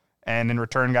Renfroe, and in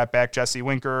return got back Jesse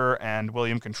Winker, and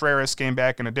William Contreras came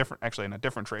back in a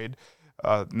different trade.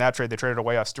 In that trade, they traded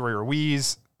away Asturi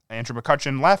Ruiz. Andrew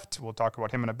McCutchen left. We'll talk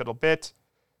about him in a little bit.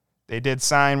 They did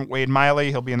sign Wade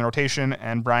Miley. He'll be in the rotation,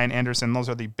 and Brian Anderson. Those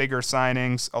are the bigger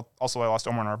signings. Also, I lost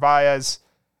Omar Narvaez.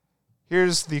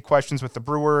 Here's the questions with the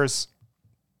Brewers.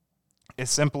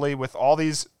 It's simply with all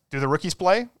these, do the rookies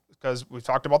play? Because we've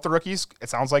talked about the rookies. It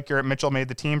sounds like Garrett Mitchell made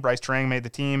the team. Bryce Trang made the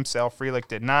team. Sal Frelick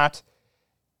did not.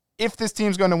 If this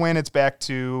team's going to win, it's back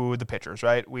to the pitchers,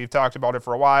 right? We've talked about it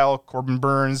for a while. Corbin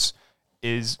Burns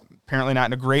is apparently not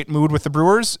in a great mood with the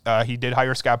Brewers. He did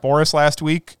hire Scott Boras last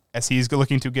week as he's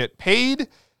looking to get paid,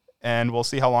 and we'll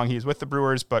see how long he's with the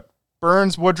Brewers. But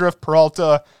Burns, Woodruff,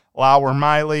 Peralta, Lauer,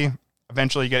 Miley.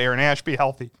 Eventually you get Aaron Ashby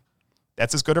healthy.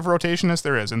 That's as good of a rotation as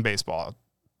there is in baseball.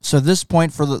 So at this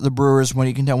point for the Brewers, when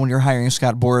you can tell when you're hiring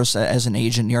Scott Boras as an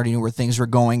agent, you already knew where things were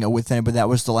going within it, but that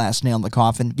was the last nail in the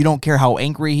coffin. You don't care how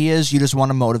angry he is, you just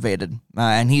want him motivated.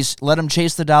 And he's let him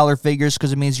chase the dollar figures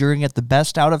because it means you're going to get the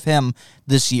best out of him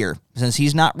this year. Since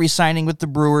he's not re-signing with the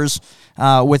Brewers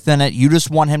within it, you just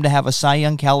want him to have a Cy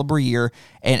Young caliber year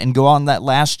and go on that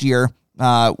last year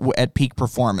at peak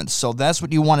performance. So that's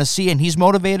what you want to see, and he's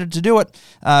motivated to do it.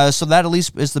 So that at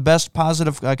least is the best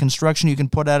positive construction you can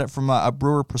put at it from a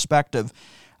Brewer perspective.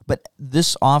 But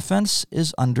this offense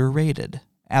is underrated.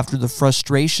 After the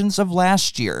frustrations of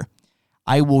last year,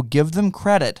 I will give them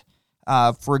credit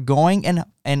for going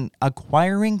and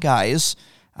acquiring guys.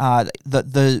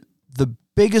 The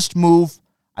biggest move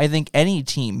I think any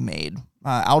team made,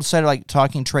 outside of like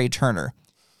talking Trey Turner,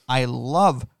 I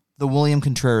love the William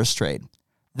Contreras trade.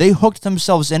 They hooked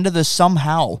themselves into this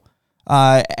somehow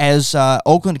as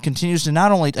Oakland continues to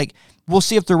not only, like, we'll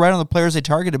see if they're right on the players they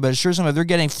targeted, but it sure seems like they're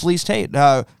getting fleeced. Hey,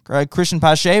 Christian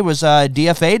Pache was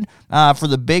DFA'd for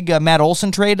the big Matt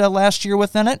Olson trade last year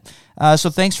within it. So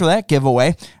thanks for that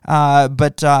giveaway.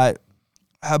 But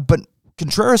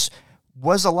Contreras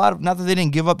was a lot of, not that they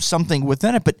didn't give up something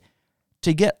within it, but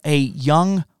to get a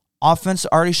young offense,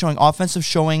 already showing offensive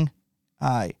showing,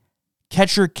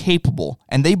 catcher capable,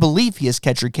 and they believe he is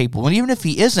catcher capable. And even if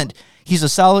he isn't, he's a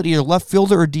solid either left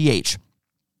fielder or DH.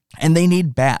 And they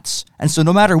need bats. And so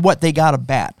no matter what, they got a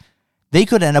bat. They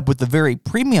could end up with a very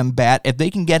premium bat if they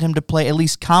can get him to play at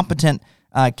least competent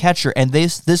catcher. And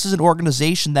this is an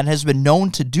organization that has been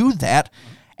known to do that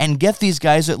and get these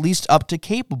guys at least up to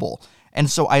capable. And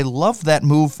so I love that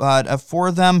move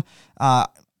for them.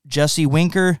 Jesse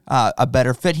Winker, a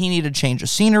better fit. He needed a change of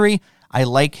scenery. I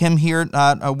like him here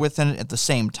within it at the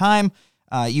same time.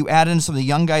 You add in some of the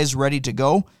young guys ready to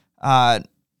go.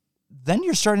 Then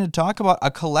you're starting to talk about a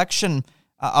collection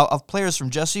of players from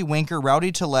Jesse Winker,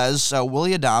 Rowdy Tellez,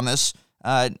 Willie Adames.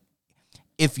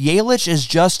 If Yelich is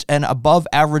just an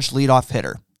above-average leadoff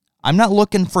hitter, I'm not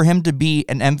looking for him to be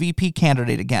an MVP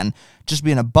candidate again, just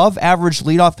be an above-average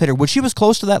leadoff hitter, which he was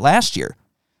close to that last year.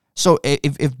 So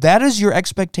if that is your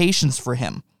expectations for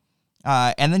him,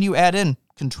 and then you add in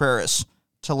Contreras,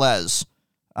 Tellez,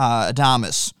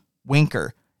 Adames,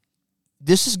 Winker.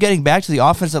 This is getting back to the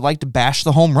offense that like to bash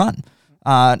the home run.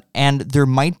 And there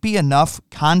might be enough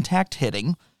contact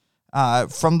hitting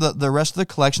from the rest of the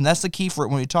collection. That's the key for it.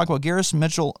 When we talk about Garrett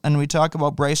Mitchell and we talk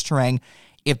about Bryce Turang,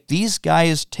 if these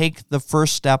guys take the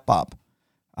first step up,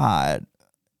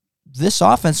 this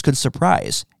offense could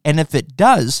surprise. And if it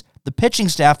does, the pitching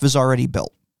staff is already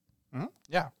built. Mm-hmm.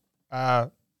 Yeah.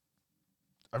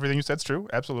 Everything you said is true.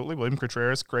 Absolutely. William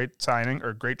Contreras, great signing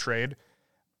or great trade.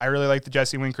 I really like the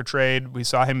Jesse Winker trade. We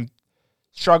saw him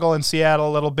struggle in Seattle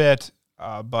a little bit,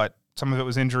 but some of it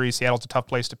was injury. Seattle's a tough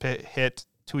place to hit.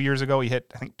 2 years ago, he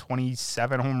hit, I think,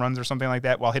 27 home runs or something like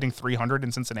that while hitting 300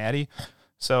 in Cincinnati.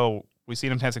 So we've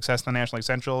seen him have success in the National League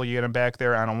Central. You get him back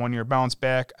there on a one-year bounce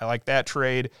back. I like that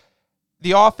trade.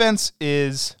 The offense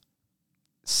is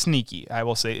sneaky, I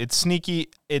will say. It's sneaky.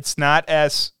 It's not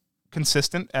as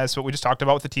consistent as what we just talked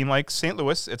about with a team like St.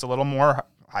 Louis. It's a little more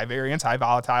high variance, high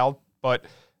volatile, but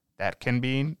that can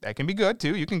be good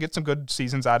too. You can get some good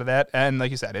seasons out of that. And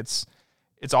like you said, it's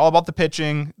all about the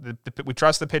pitching. We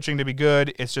trust the pitching to be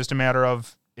good. It's just a matter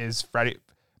of Freddie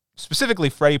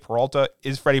Peralta.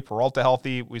 Is Freddie Peralta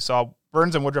healthy? We saw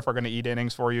Burns and Woodruff are going to eat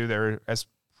innings for you. They're as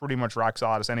pretty much rock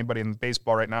solid as anybody in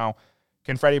baseball right now.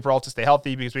 Can Freddie Peralta stay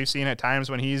healthy? Because we've seen at times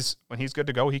when he's good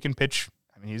to go, he can pitch.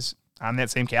 I mean, he's on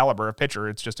that same caliber of pitcher.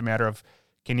 It's just a matter of,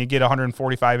 can you get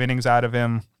 145 innings out of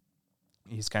him?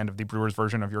 He's kind of the Brewers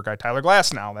version of your guy Tyler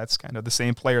Glass now. That's kind of the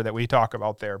same player that we talk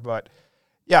about there. But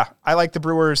yeah, I like the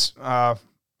Brewers. I'm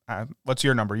What's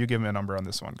your number? You give me a number on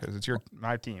this one because it's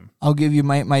my team. I'll give you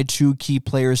my two key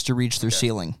players to reach their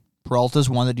ceiling. Peralta's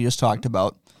one that you just talked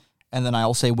about, and then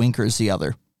I'll say Winker is the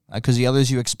other. Because the others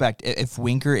you expect. If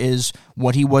Winker is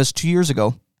what he was 2 years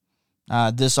ago,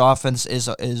 this offense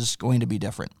is going to be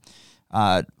different.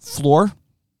 Floor,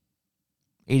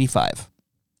 85.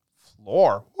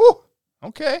 Floor. Woo.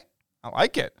 Okay. I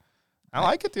like it.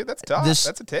 Dude. That's tough.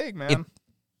 That's a take, man.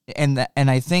 And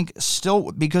I think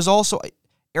still, because also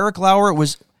Eric Lauer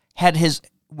had his,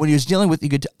 when he was dealing with,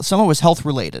 some of it was health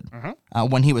related.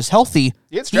 When he was healthy,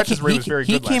 he had stretches where he was very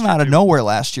good. He came out of nowhere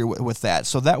last year with that,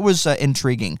 so that was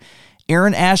intriguing.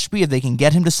 Aaron Ashby, if they can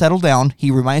get him to settle down,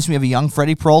 he reminds me of a young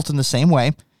Freddie Peralta in the same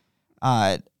way.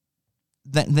 Then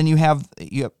you're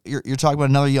talking about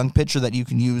another young pitcher that you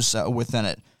can use within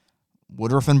it.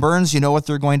 Woodruff and Burns, you know what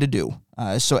they're going to do.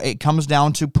 So it comes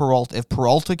down to Peralta. If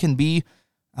Peralta can be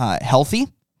healthy,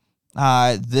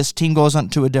 this team goes on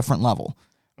to a different level.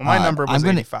 Well, my number was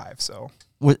 85, so.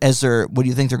 What do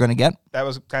you think they're going to get? That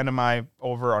was kind of my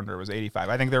over-under was 85.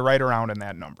 I think they're right around in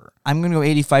that number. I'm going to go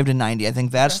 85 to 90. I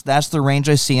think that's the range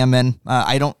I see them in.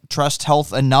 I don't trust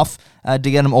health enough to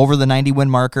get them over the 90-win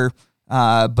marker,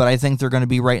 but I think they're going to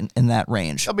be right in that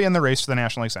range. They'll be in the race for the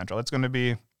National League Central. It's going to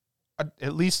be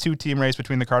at least 2-team race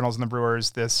between the Cardinals and the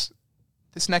Brewers.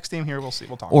 This next team here, we'll see.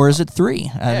 We'll talk. Or is it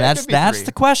 3? That's 3.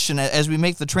 The question as we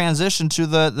make the transition to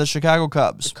the Chicago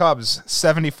Cubs. The Cubs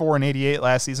 74-88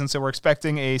 last season, so we're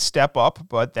expecting a step up,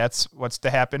 but that's what's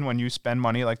to happen when you spend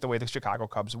money like the way the Chicago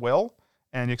Cubs will,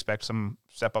 and you expect some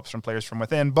step ups from players from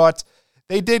within. But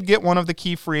they did get one of the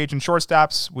key free agent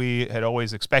shortstops. We had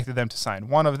always expected them to sign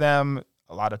one of them.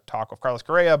 A lot of talk of Carlos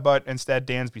Correa, but instead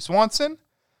Dansby Swanson.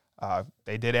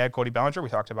 They did add Cody Bellinger. We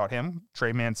talked about him.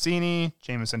 Trey Mancini,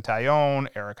 Jameson Taillon,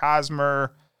 Eric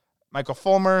Hosmer, Michael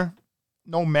Fulmer.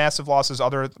 No massive losses. We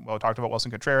talked about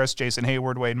Wilson Contreras, Jason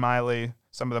Hayward, Wade Miley.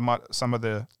 Some of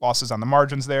the losses on the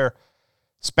margins there.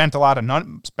 Spent a lot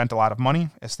of money,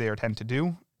 as they tend to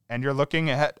do. And you're looking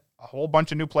at a whole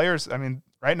bunch of new players. I mean,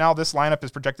 right now this lineup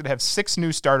is projected to have 6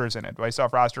 new starters in it. Based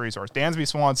off roster resource: Dansby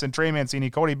Swanson, Trey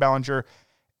Mancini, Cody Bellinger,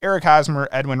 Eric Hosmer,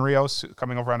 Edwin Rios,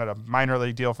 coming over on a minor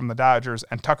league deal from the Dodgers,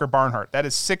 and Tucker Barnhart. That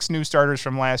is 6 new starters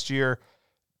from last year.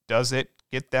 Does it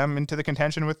get them into the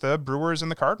contention with the Brewers and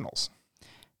the Cardinals?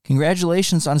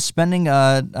 Congratulations on spending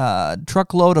a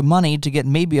truckload of money to get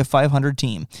maybe a 500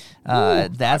 team.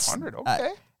 That's 500, okay.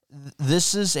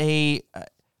 This is a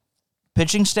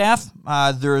pitching staff.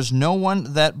 There is no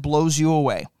one that blows you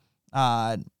away.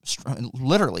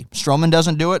 Literally, Stroman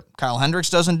doesn't do it. Kyle Hendricks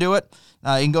doesn't do it.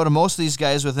 You can go to most of these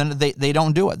guys within it. They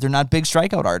don't do it. They're not big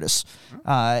strikeout artists.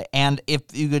 And if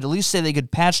you could at least say they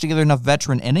could patch together enough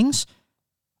veteran innings,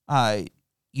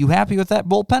 you happy with that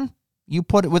bullpen? You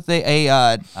put it with a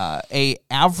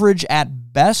average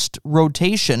at best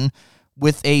rotation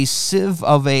with a sieve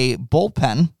of a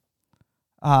bullpen.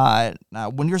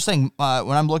 When you're saying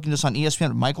when I'm looking this on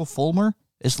ESPN, Michael Fulmer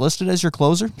is listed as your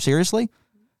closer. Seriously,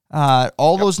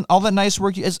 all that nice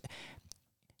work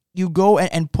you go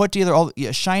and put together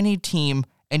a shiny team,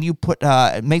 and you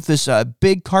make this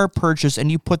big car purchase,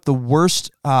 and you put the worst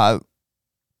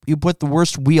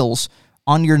wheels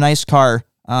on your nice car,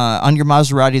 on your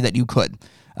Maserati that you could.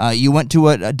 You went to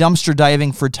a dumpster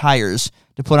diving for tires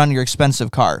to put on your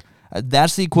expensive car.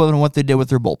 That's the equivalent of what they did with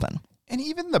their bullpen. And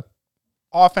even the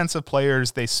offensive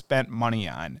players they spent money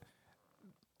on,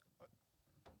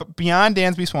 but beyond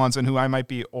Dansby Swanson, who I might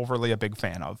be overly a big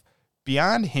fan of,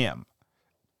 beyond him,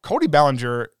 Cody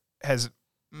Bellinger has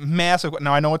massive.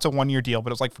 Now I know it's a 1-year deal, but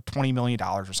it was like for $20 million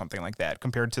or something like that.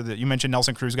 Compared to you mentioned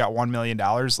Nelson Cruz got $1 million.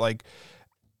 Like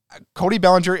Cody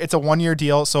Bellinger, it's a 1-year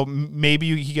deal, so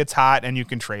maybe he gets hot and you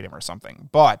can trade him or something.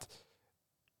 But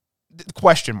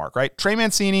question mark, right? Trey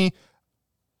Mancini,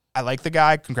 I like the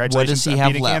guy. Congratulations on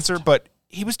beating cancer, but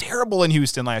he was terrible in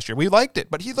Houston last year. We liked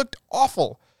it, but he looked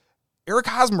awful. Eric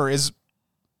Hosmer is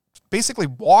basically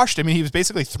washed. I mean, he was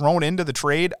basically thrown into the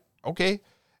trade. Okay.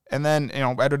 And then,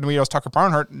 Edwin Rios, Tucker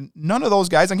Barnhart, none of those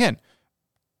guys, again,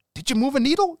 did you move a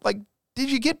needle? Like,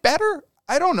 did you get better?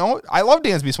 I don't know. I love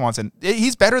Dansby Swanson.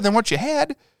 He's better than what you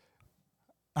had.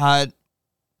 Dansby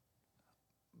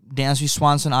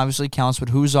Swanson obviously counts, but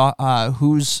whose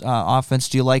offense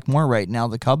do you like more right now,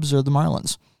 the Cubs or the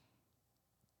Marlins?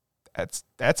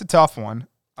 That's a tough one.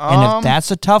 And if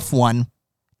that's a tough one,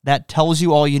 that tells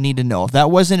you all you need to know. If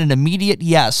that wasn't an immediate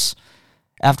yes,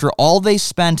 after all they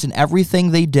spent and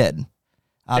everything they did,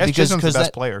 Jazz Chisholm's the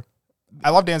best player.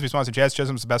 I love Dansby Swanson. Jazz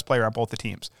Chisholm's the best player on both the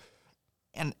teams.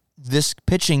 And this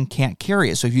pitching can't carry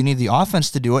it. So if you need the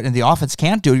offense to do it and the offense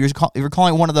can't do it, you're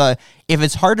calling one of the, if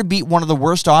it's hard to beat one of the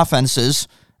worst offenses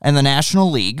in the National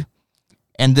League,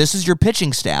 and this is your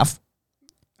pitching staff.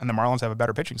 And the Marlins have a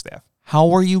better pitching staff.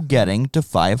 How are you getting to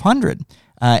 500?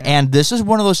 And this is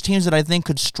one of those teams that I think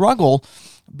could struggle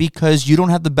because you don't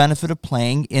have the benefit of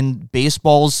playing in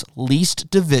baseball's least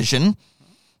division.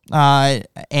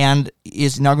 And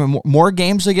is now going more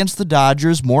games against the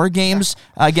Dodgers, more games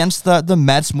against the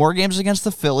Mets, more games against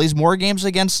the Phillies, more games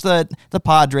against the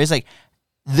Padres. Like,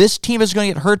 this team is going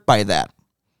to get hurt by that.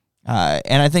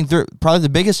 And I think they're probably the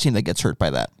biggest team that gets hurt by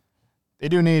that. They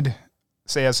do need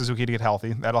Seiya Suzuki to get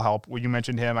healthy. That'll help. Well, you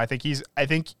mentioned him. I think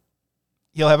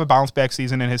he'll have a bounce back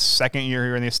season in his second year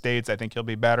here in the States. I think he'll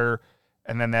be better.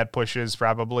 And then that pushes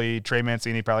probably Trey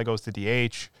Mancini probably goes to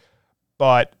DH.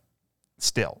 But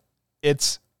still,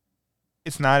 it's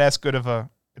not as good of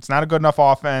it's not a good enough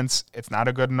offense. It's not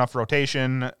a good enough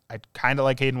rotation. I kind of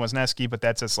like Hayden Wesneski, but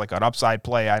that's just like an upside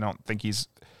play. I don't think it's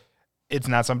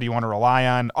not somebody you want to rely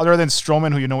on. Other than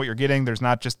Stroman, who you know what you're getting, there's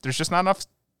just not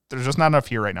enough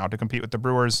here right now to compete with the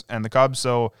Brewers and the Cubs,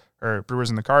 or Brewers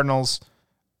and the Cardinals.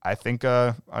 I think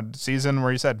a season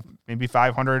where you said maybe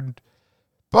 500,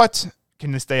 but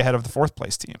can they stay ahead of the fourth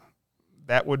place team?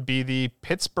 That would be the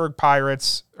Pittsburgh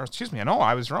Pirates. Or excuse me, no,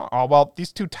 I was wrong. Oh, well,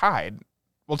 these two tied.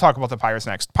 We'll talk about the Pirates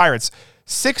next. Pirates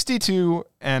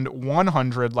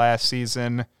 62-100 last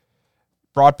season.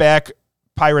 Brought back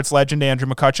Pirates legend Andrew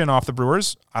McCutchen off the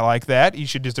Brewers. I like that. He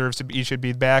should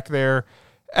be back there.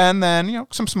 And then,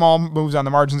 some small moves on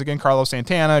the margins again. Carlos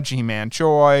Santana, Ji-Man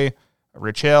Choi,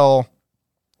 Rich Hill.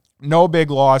 No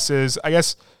big losses. I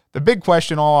guess the big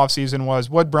question all offseason was,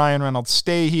 would Bryan Reynolds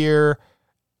stay here?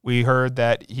 We heard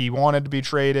that he wanted to be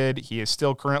traded. He is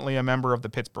still currently a member of the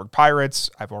Pittsburgh Pirates.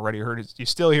 I've already heard you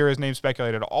still hear his name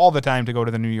speculated all the time to go to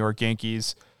the New York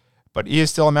Yankees. But he is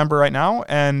still a member right now.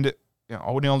 And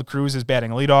Oneil Cruz is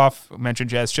batting leadoff. I mentioned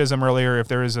Jazz Chisholm earlier. If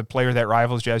there is a player that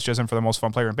rivals Jazz Chisholm for the most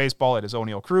fun player in baseball, it is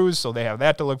Oneil Cruz. So they have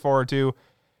that to look forward to.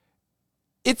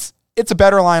 It's a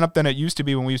better lineup than it used to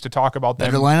be when we used to talk about them.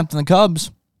 Better lineup than the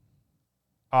Cubs.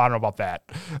 I don't know about that.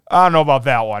 I don't know about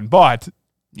that one, but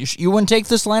you wouldn't take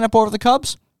this lineup over the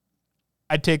Cubs?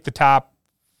 I'd take the top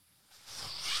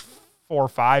 4 or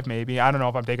 5, maybe. I don't know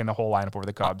if I'm taking the whole lineup over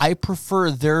the Cubs. I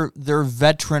prefer their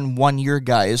veteran 1-year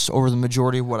guys over the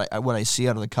majority of what I see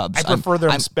out of the Cubs. I prefer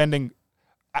them spending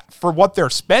for what they're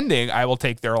spending. I will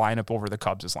take their lineup over the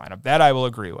Cubs' lineup. That I will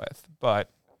agree with, but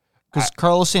because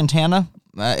Carlos Santana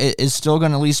is still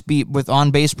going to at least be with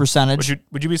on-base percentage.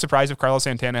 Would you be surprised if Carlos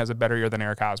Santana has a better year than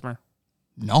Eric Hosmer?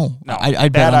 No.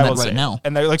 I'd bet on that right now.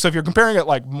 And so if you're comparing it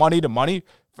like money to money,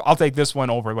 I'll take this one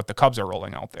over what the Cubs are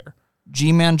rolling out there.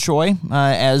 Ji-Man Choi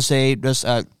as a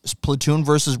platoon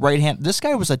versus right-hand. This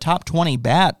guy was a top 20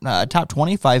 bat, top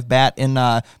 25 bat in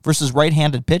versus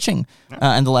right-handed pitching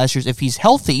in the last years. If he's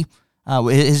healthy,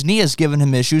 his knee has given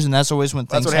him issues, and that's always when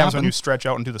things happen. That's what happens when you stretch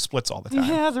out and do the splits all the time.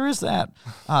 Yeah, there is that.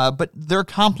 But they're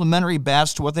complementary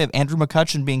bats to what they have. Andrew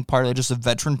McCutchen being part of just a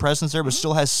veteran presence there, but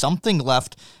still has something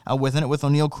left within it with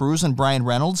Oneil Cruz and Bryan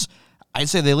Reynolds. I'd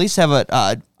say they at least have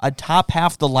a top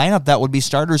half of the lineup that would be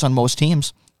starters on most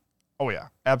teams. Oh, yeah,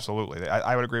 absolutely.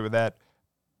 I would agree with that.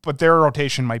 But their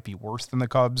rotation might be worse than the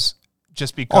Cubs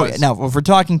just because. Oh, yeah. Now, if we're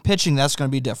talking pitching, that's going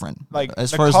to be different. Like,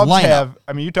 as the far Cubs as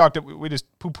lineup. we just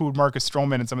poo-pooed Marcus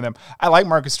Stroman and some of them. I like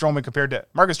Marcus Stroman compared to.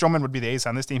 Marcus Stroman would be the ace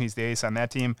on this team. He's the ace on that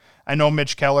team. I know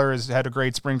Mitch Keller has had a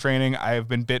great spring training. I have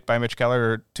been bit by Mitch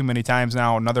Keller too many times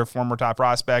now, another former top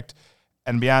prospect.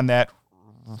 And beyond that,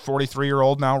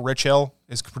 43-year-old now, Rich Hill,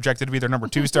 is projected to be their number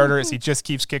 2 starter as he just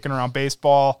keeps kicking around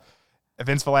baseball.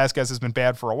 Vince Velasquez has been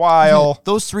bad for a while.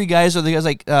 Those 3 guys are the guys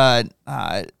like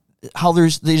how they're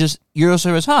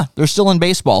still in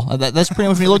baseball. That's pretty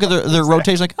much when you look at their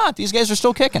rotation, like, these guys are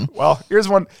still kicking. Well, here's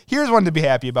one to be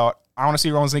happy about. I want to see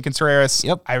Roansy Contreras.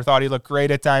 Yep. I thought he looked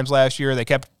great at times last year. They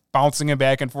kept bouncing him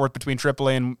back and forth between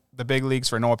AAA and the big leagues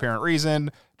for no apparent reason.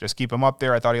 Just keep him up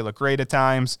there. I thought he looked great at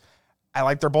times. I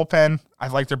like their bullpen.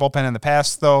 I've liked their bullpen in the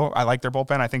past, though. I like their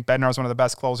bullpen. I think Bednar is one of the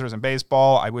best closers in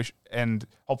baseball. And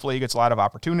hopefully he gets a lot of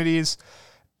opportunities.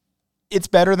 It's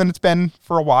better than it's been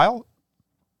for a while.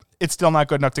 It's still not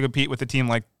good enough to compete with a team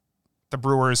like the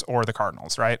Brewers or the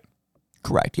Cardinals, right?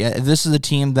 Correct. Yeah, this is a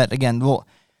team that, again,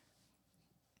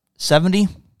 70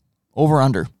 over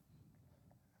under.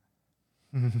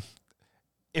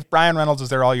 If Bryan Reynolds is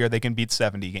there all year, they can beat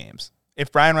 70 games. If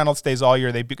Bryan Reynolds stays all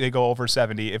year, they go over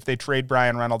 70. If they trade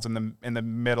Bryan Reynolds in the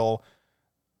middle,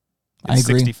 it's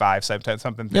 65,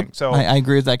 something. Yep. So I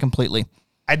agree with that completely.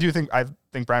 I think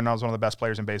Bryan Reynolds is one of the best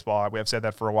players in baseball. We have said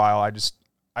that for a while.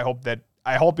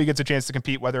 I hope he gets a chance to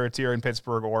compete, whether it's here in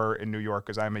Pittsburgh or in New York,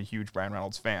 because I'm a huge Bryan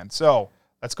Reynolds fan. So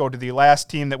let's go to the last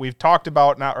team that we've talked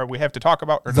about now, or we have to talk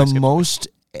about. The most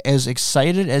as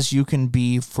excited as you can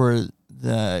be for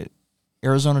the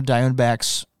Arizona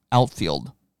Diamondbacks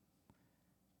outfield,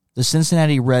 the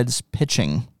Cincinnati Reds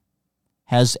pitching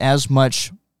has as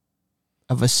much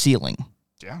of a ceiling.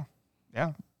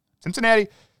 Yeah.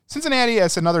 Cincinnati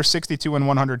as another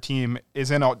 62-100 team is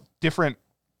in a different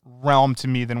realm to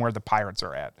me than where the Pirates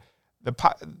are at.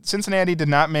 Cincinnati did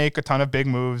not make a ton of big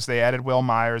moves. They added Will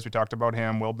Myers. We talked about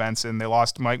him. Will Benson. They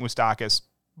lost Mike Moustakas.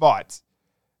 But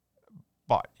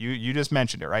you just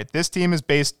mentioned it, right? This team is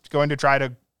going to try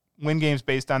to win games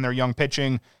based on their young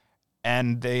pitching,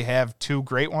 and they have two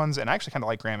great ones. And I actually kind of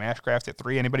like Graham Ashcraft at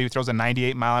 3. Anybody who throws a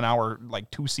 98-mile-an-hour,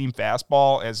 like, two-seam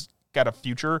fastball has got a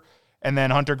future. And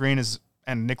then Hunter Green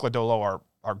and Nick Lodolo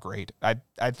are great.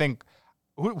 I think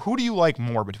who do you like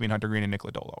more between Hunter Green and Nick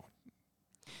Lodolo?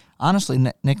 Honestly,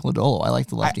 Nick Lodolo. I like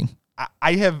the lefty.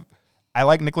 I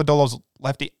like Nick Lodolo's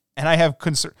lefty, and I have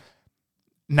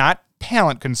not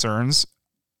talent concerns.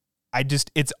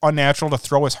 It's unnatural to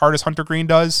throw as hard as Hunter Green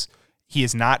does. He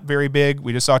is not very big.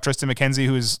 We just saw Tristan McKenzie,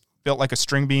 who is built like a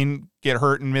string bean, get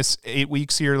hurt and miss 8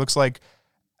 weeks here. Looks like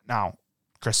now.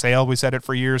 Chris Sale, we said it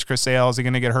for years. Chris Sale, is he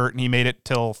going to get hurt? And he made it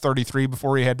till 33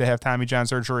 before he had to have Tommy John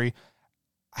surgery.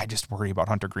 I just worry about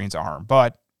Hunter Green's arm,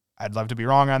 but I'd love to be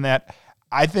wrong on that.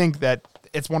 I think that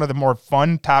it's one of the more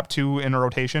fun top two in a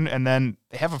rotation, and then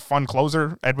they have a fun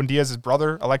closer. Edwin Diaz's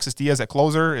brother, Alexis Diaz at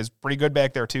closer, is pretty good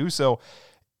back there too. So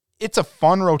it's a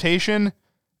fun rotation,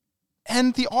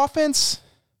 and the offense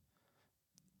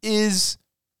is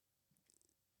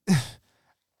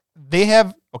they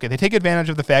take advantage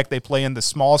of the fact they play in the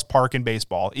smallest park in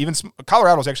baseball. Even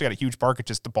Colorado's actually got a huge park. It's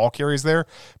just the ball carries there.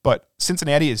 But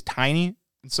Cincinnati is tiny.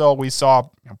 And so we saw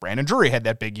Brandon Drury had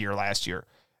that big year last year.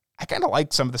 I kind of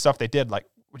like some of the stuff they did. Like,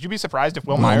 would you be surprised if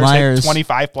Will Myers hit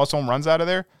 25-plus home runs out of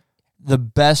there? The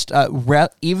best,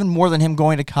 even more than him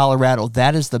going to Colorado,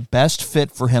 that is the best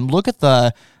fit for him. Look at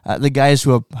the guys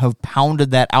who have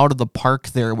pounded that out of the park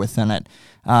there within it.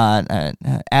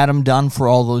 Adam Dunn for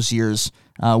all those years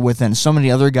within. So many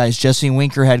other guys. Jesse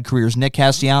Winker had careers. Nick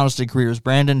Castellanos did careers.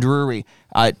 Brandon Drury.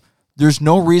 There's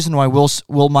no reason why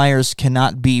Will Myers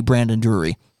cannot be Brandon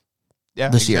Drury. Yeah,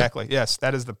 this exactly. year. Yes,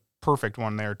 that is the perfect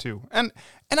one there too. And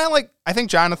I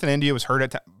think Jonathan India was hurt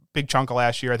at a big chunk of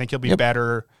last year. I think he'll be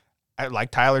better. I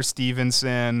like Tyler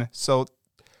Stevenson. So,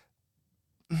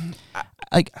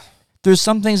 there's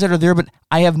some things that are there, but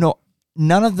I have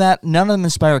none of them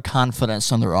inspire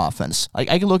confidence on their offense. Like,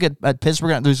 I can look at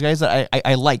Pittsburgh. There's guys that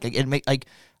I like.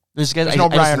 There's guys. There's no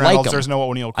Brian Reynolds. Like there's no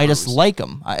O'Neill Cruz. I just like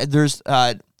them. There's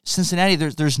Cincinnati.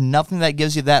 There's nothing that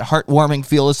gives you that heartwarming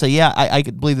feel to say, yeah, I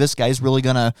could believe this guy's really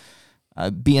gonna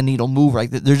be a needle mover.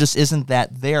 Like, there just isn't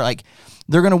that there. Like,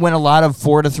 they're gonna win a lot of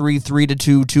 4-3,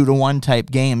 3-2, 2-1 type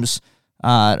games.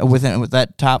 With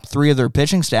that top three of their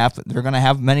pitching staff, they're going to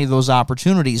have many of those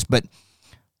opportunities, but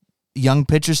young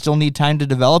pitchers still need time to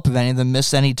develop. If any of them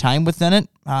miss any time within it,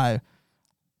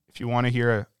 if you want to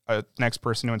hear a next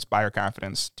person to inspire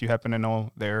confidence, do you happen to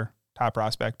know their top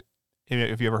prospect?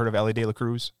 Have you ever heard of Ellie De La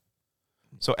Cruz?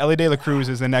 So Ellie De La Cruz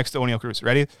is the next O'Neill Cruz.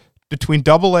 Ready? Between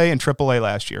AA and AAA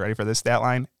last year, ready for this stat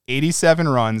line? 87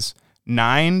 runs,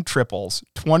 9 triples,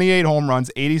 28 home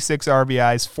runs, 86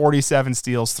 RBIs, 47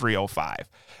 steals, 305.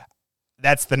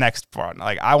 That's the next one.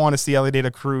 Like, I want to see Ellie De La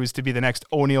Cruz to be the next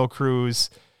O'Neill Cruz.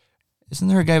 Isn't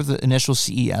there a guy with the initial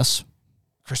CES?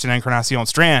 Christian Encarnacion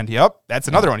Strand. Yep, that's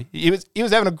another one. He was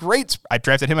having a great. I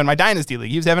drafted him in my dynasty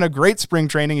league. He was having a great spring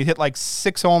training. He hit like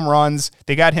 6 home runs.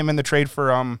 They got him in the trade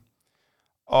for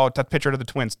pitcher to the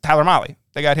Twins, Tyler Mahle.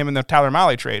 They got him in the Tyler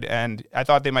Mahle trade, and I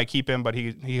thought they might keep him, but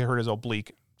he hurt his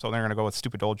oblique. So they're going to go with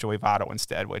stupid old Joey Votto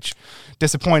instead, which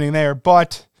disappointing there.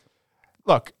 But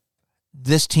look,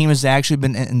 this team has actually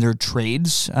been in their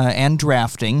trades and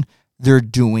drafting. They're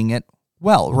doing it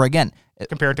well. Or again,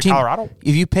 compared to Colorado,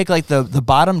 if you pick like the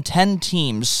bottom 10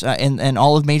 teams in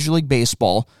all of Major League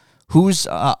Baseball, whose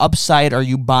upside are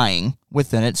you buying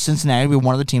within it? Cincinnati would be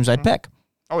one of the teams I'd pick.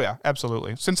 Oh yeah,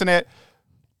 absolutely. Cincinnati.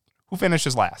 Who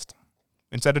finishes last?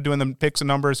 Instead of doing the picks and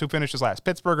numbers, who finishes last?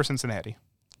 Pittsburgh or Cincinnati?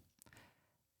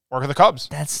 Or the Cubs.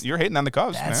 You're hating on the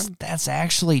Cubs, man. That's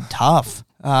actually tough.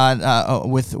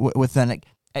 Within it,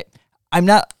 I'm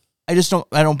not. I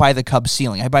don't buy the Cubs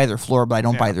ceiling. I buy their floor, but I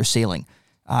don't buy their ceiling.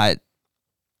 I'll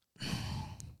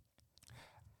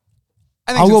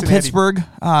go Pittsburgh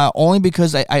only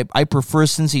because I prefer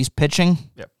Cincy's pitching.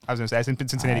 Yep, I was going to say I think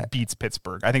Cincinnati beats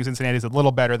Pittsburgh. I think Cincinnati's a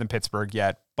little better than Pittsburgh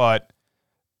yet, but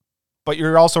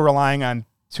you're also relying on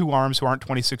two arms who aren't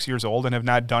 26 years old and have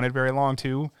not done it very long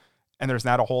too. And there's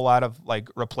not a whole lot of like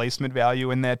replacement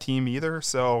value in that team either.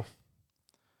 So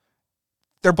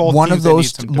they're both one of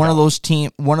those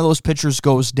pitchers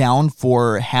goes down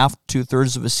for half,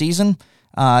 2/3 of a season.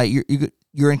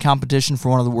 you're in competition for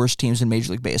one of the worst teams in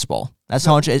Major League Baseball. That's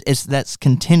how much that's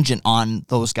contingent on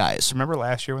those guys. Remember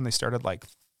last year when they started like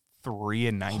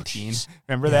 3-19?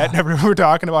 Remember that? Remember we were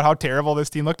talking about how terrible this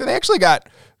team looked? And they actually got,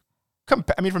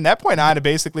 I mean, from that point on,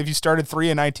 basically, if you started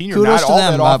 3-19, you're Kudos not to all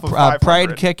them. that off of 500.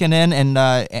 Pride kicking in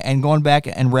and going back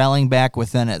and rallying back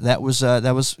within it. That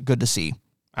was good to see.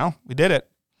 Well, we did it.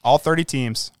 All 30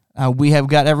 teams. We have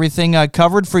got everything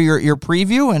covered for your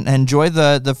preview, and enjoy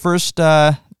the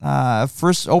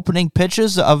first opening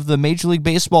pitches of the Major League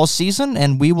Baseball season,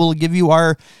 and we will give you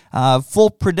our full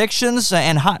predictions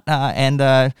and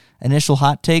initial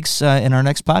hot takes in our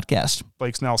next podcast.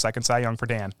 Blake Snell, second Cy Young for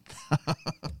Dan.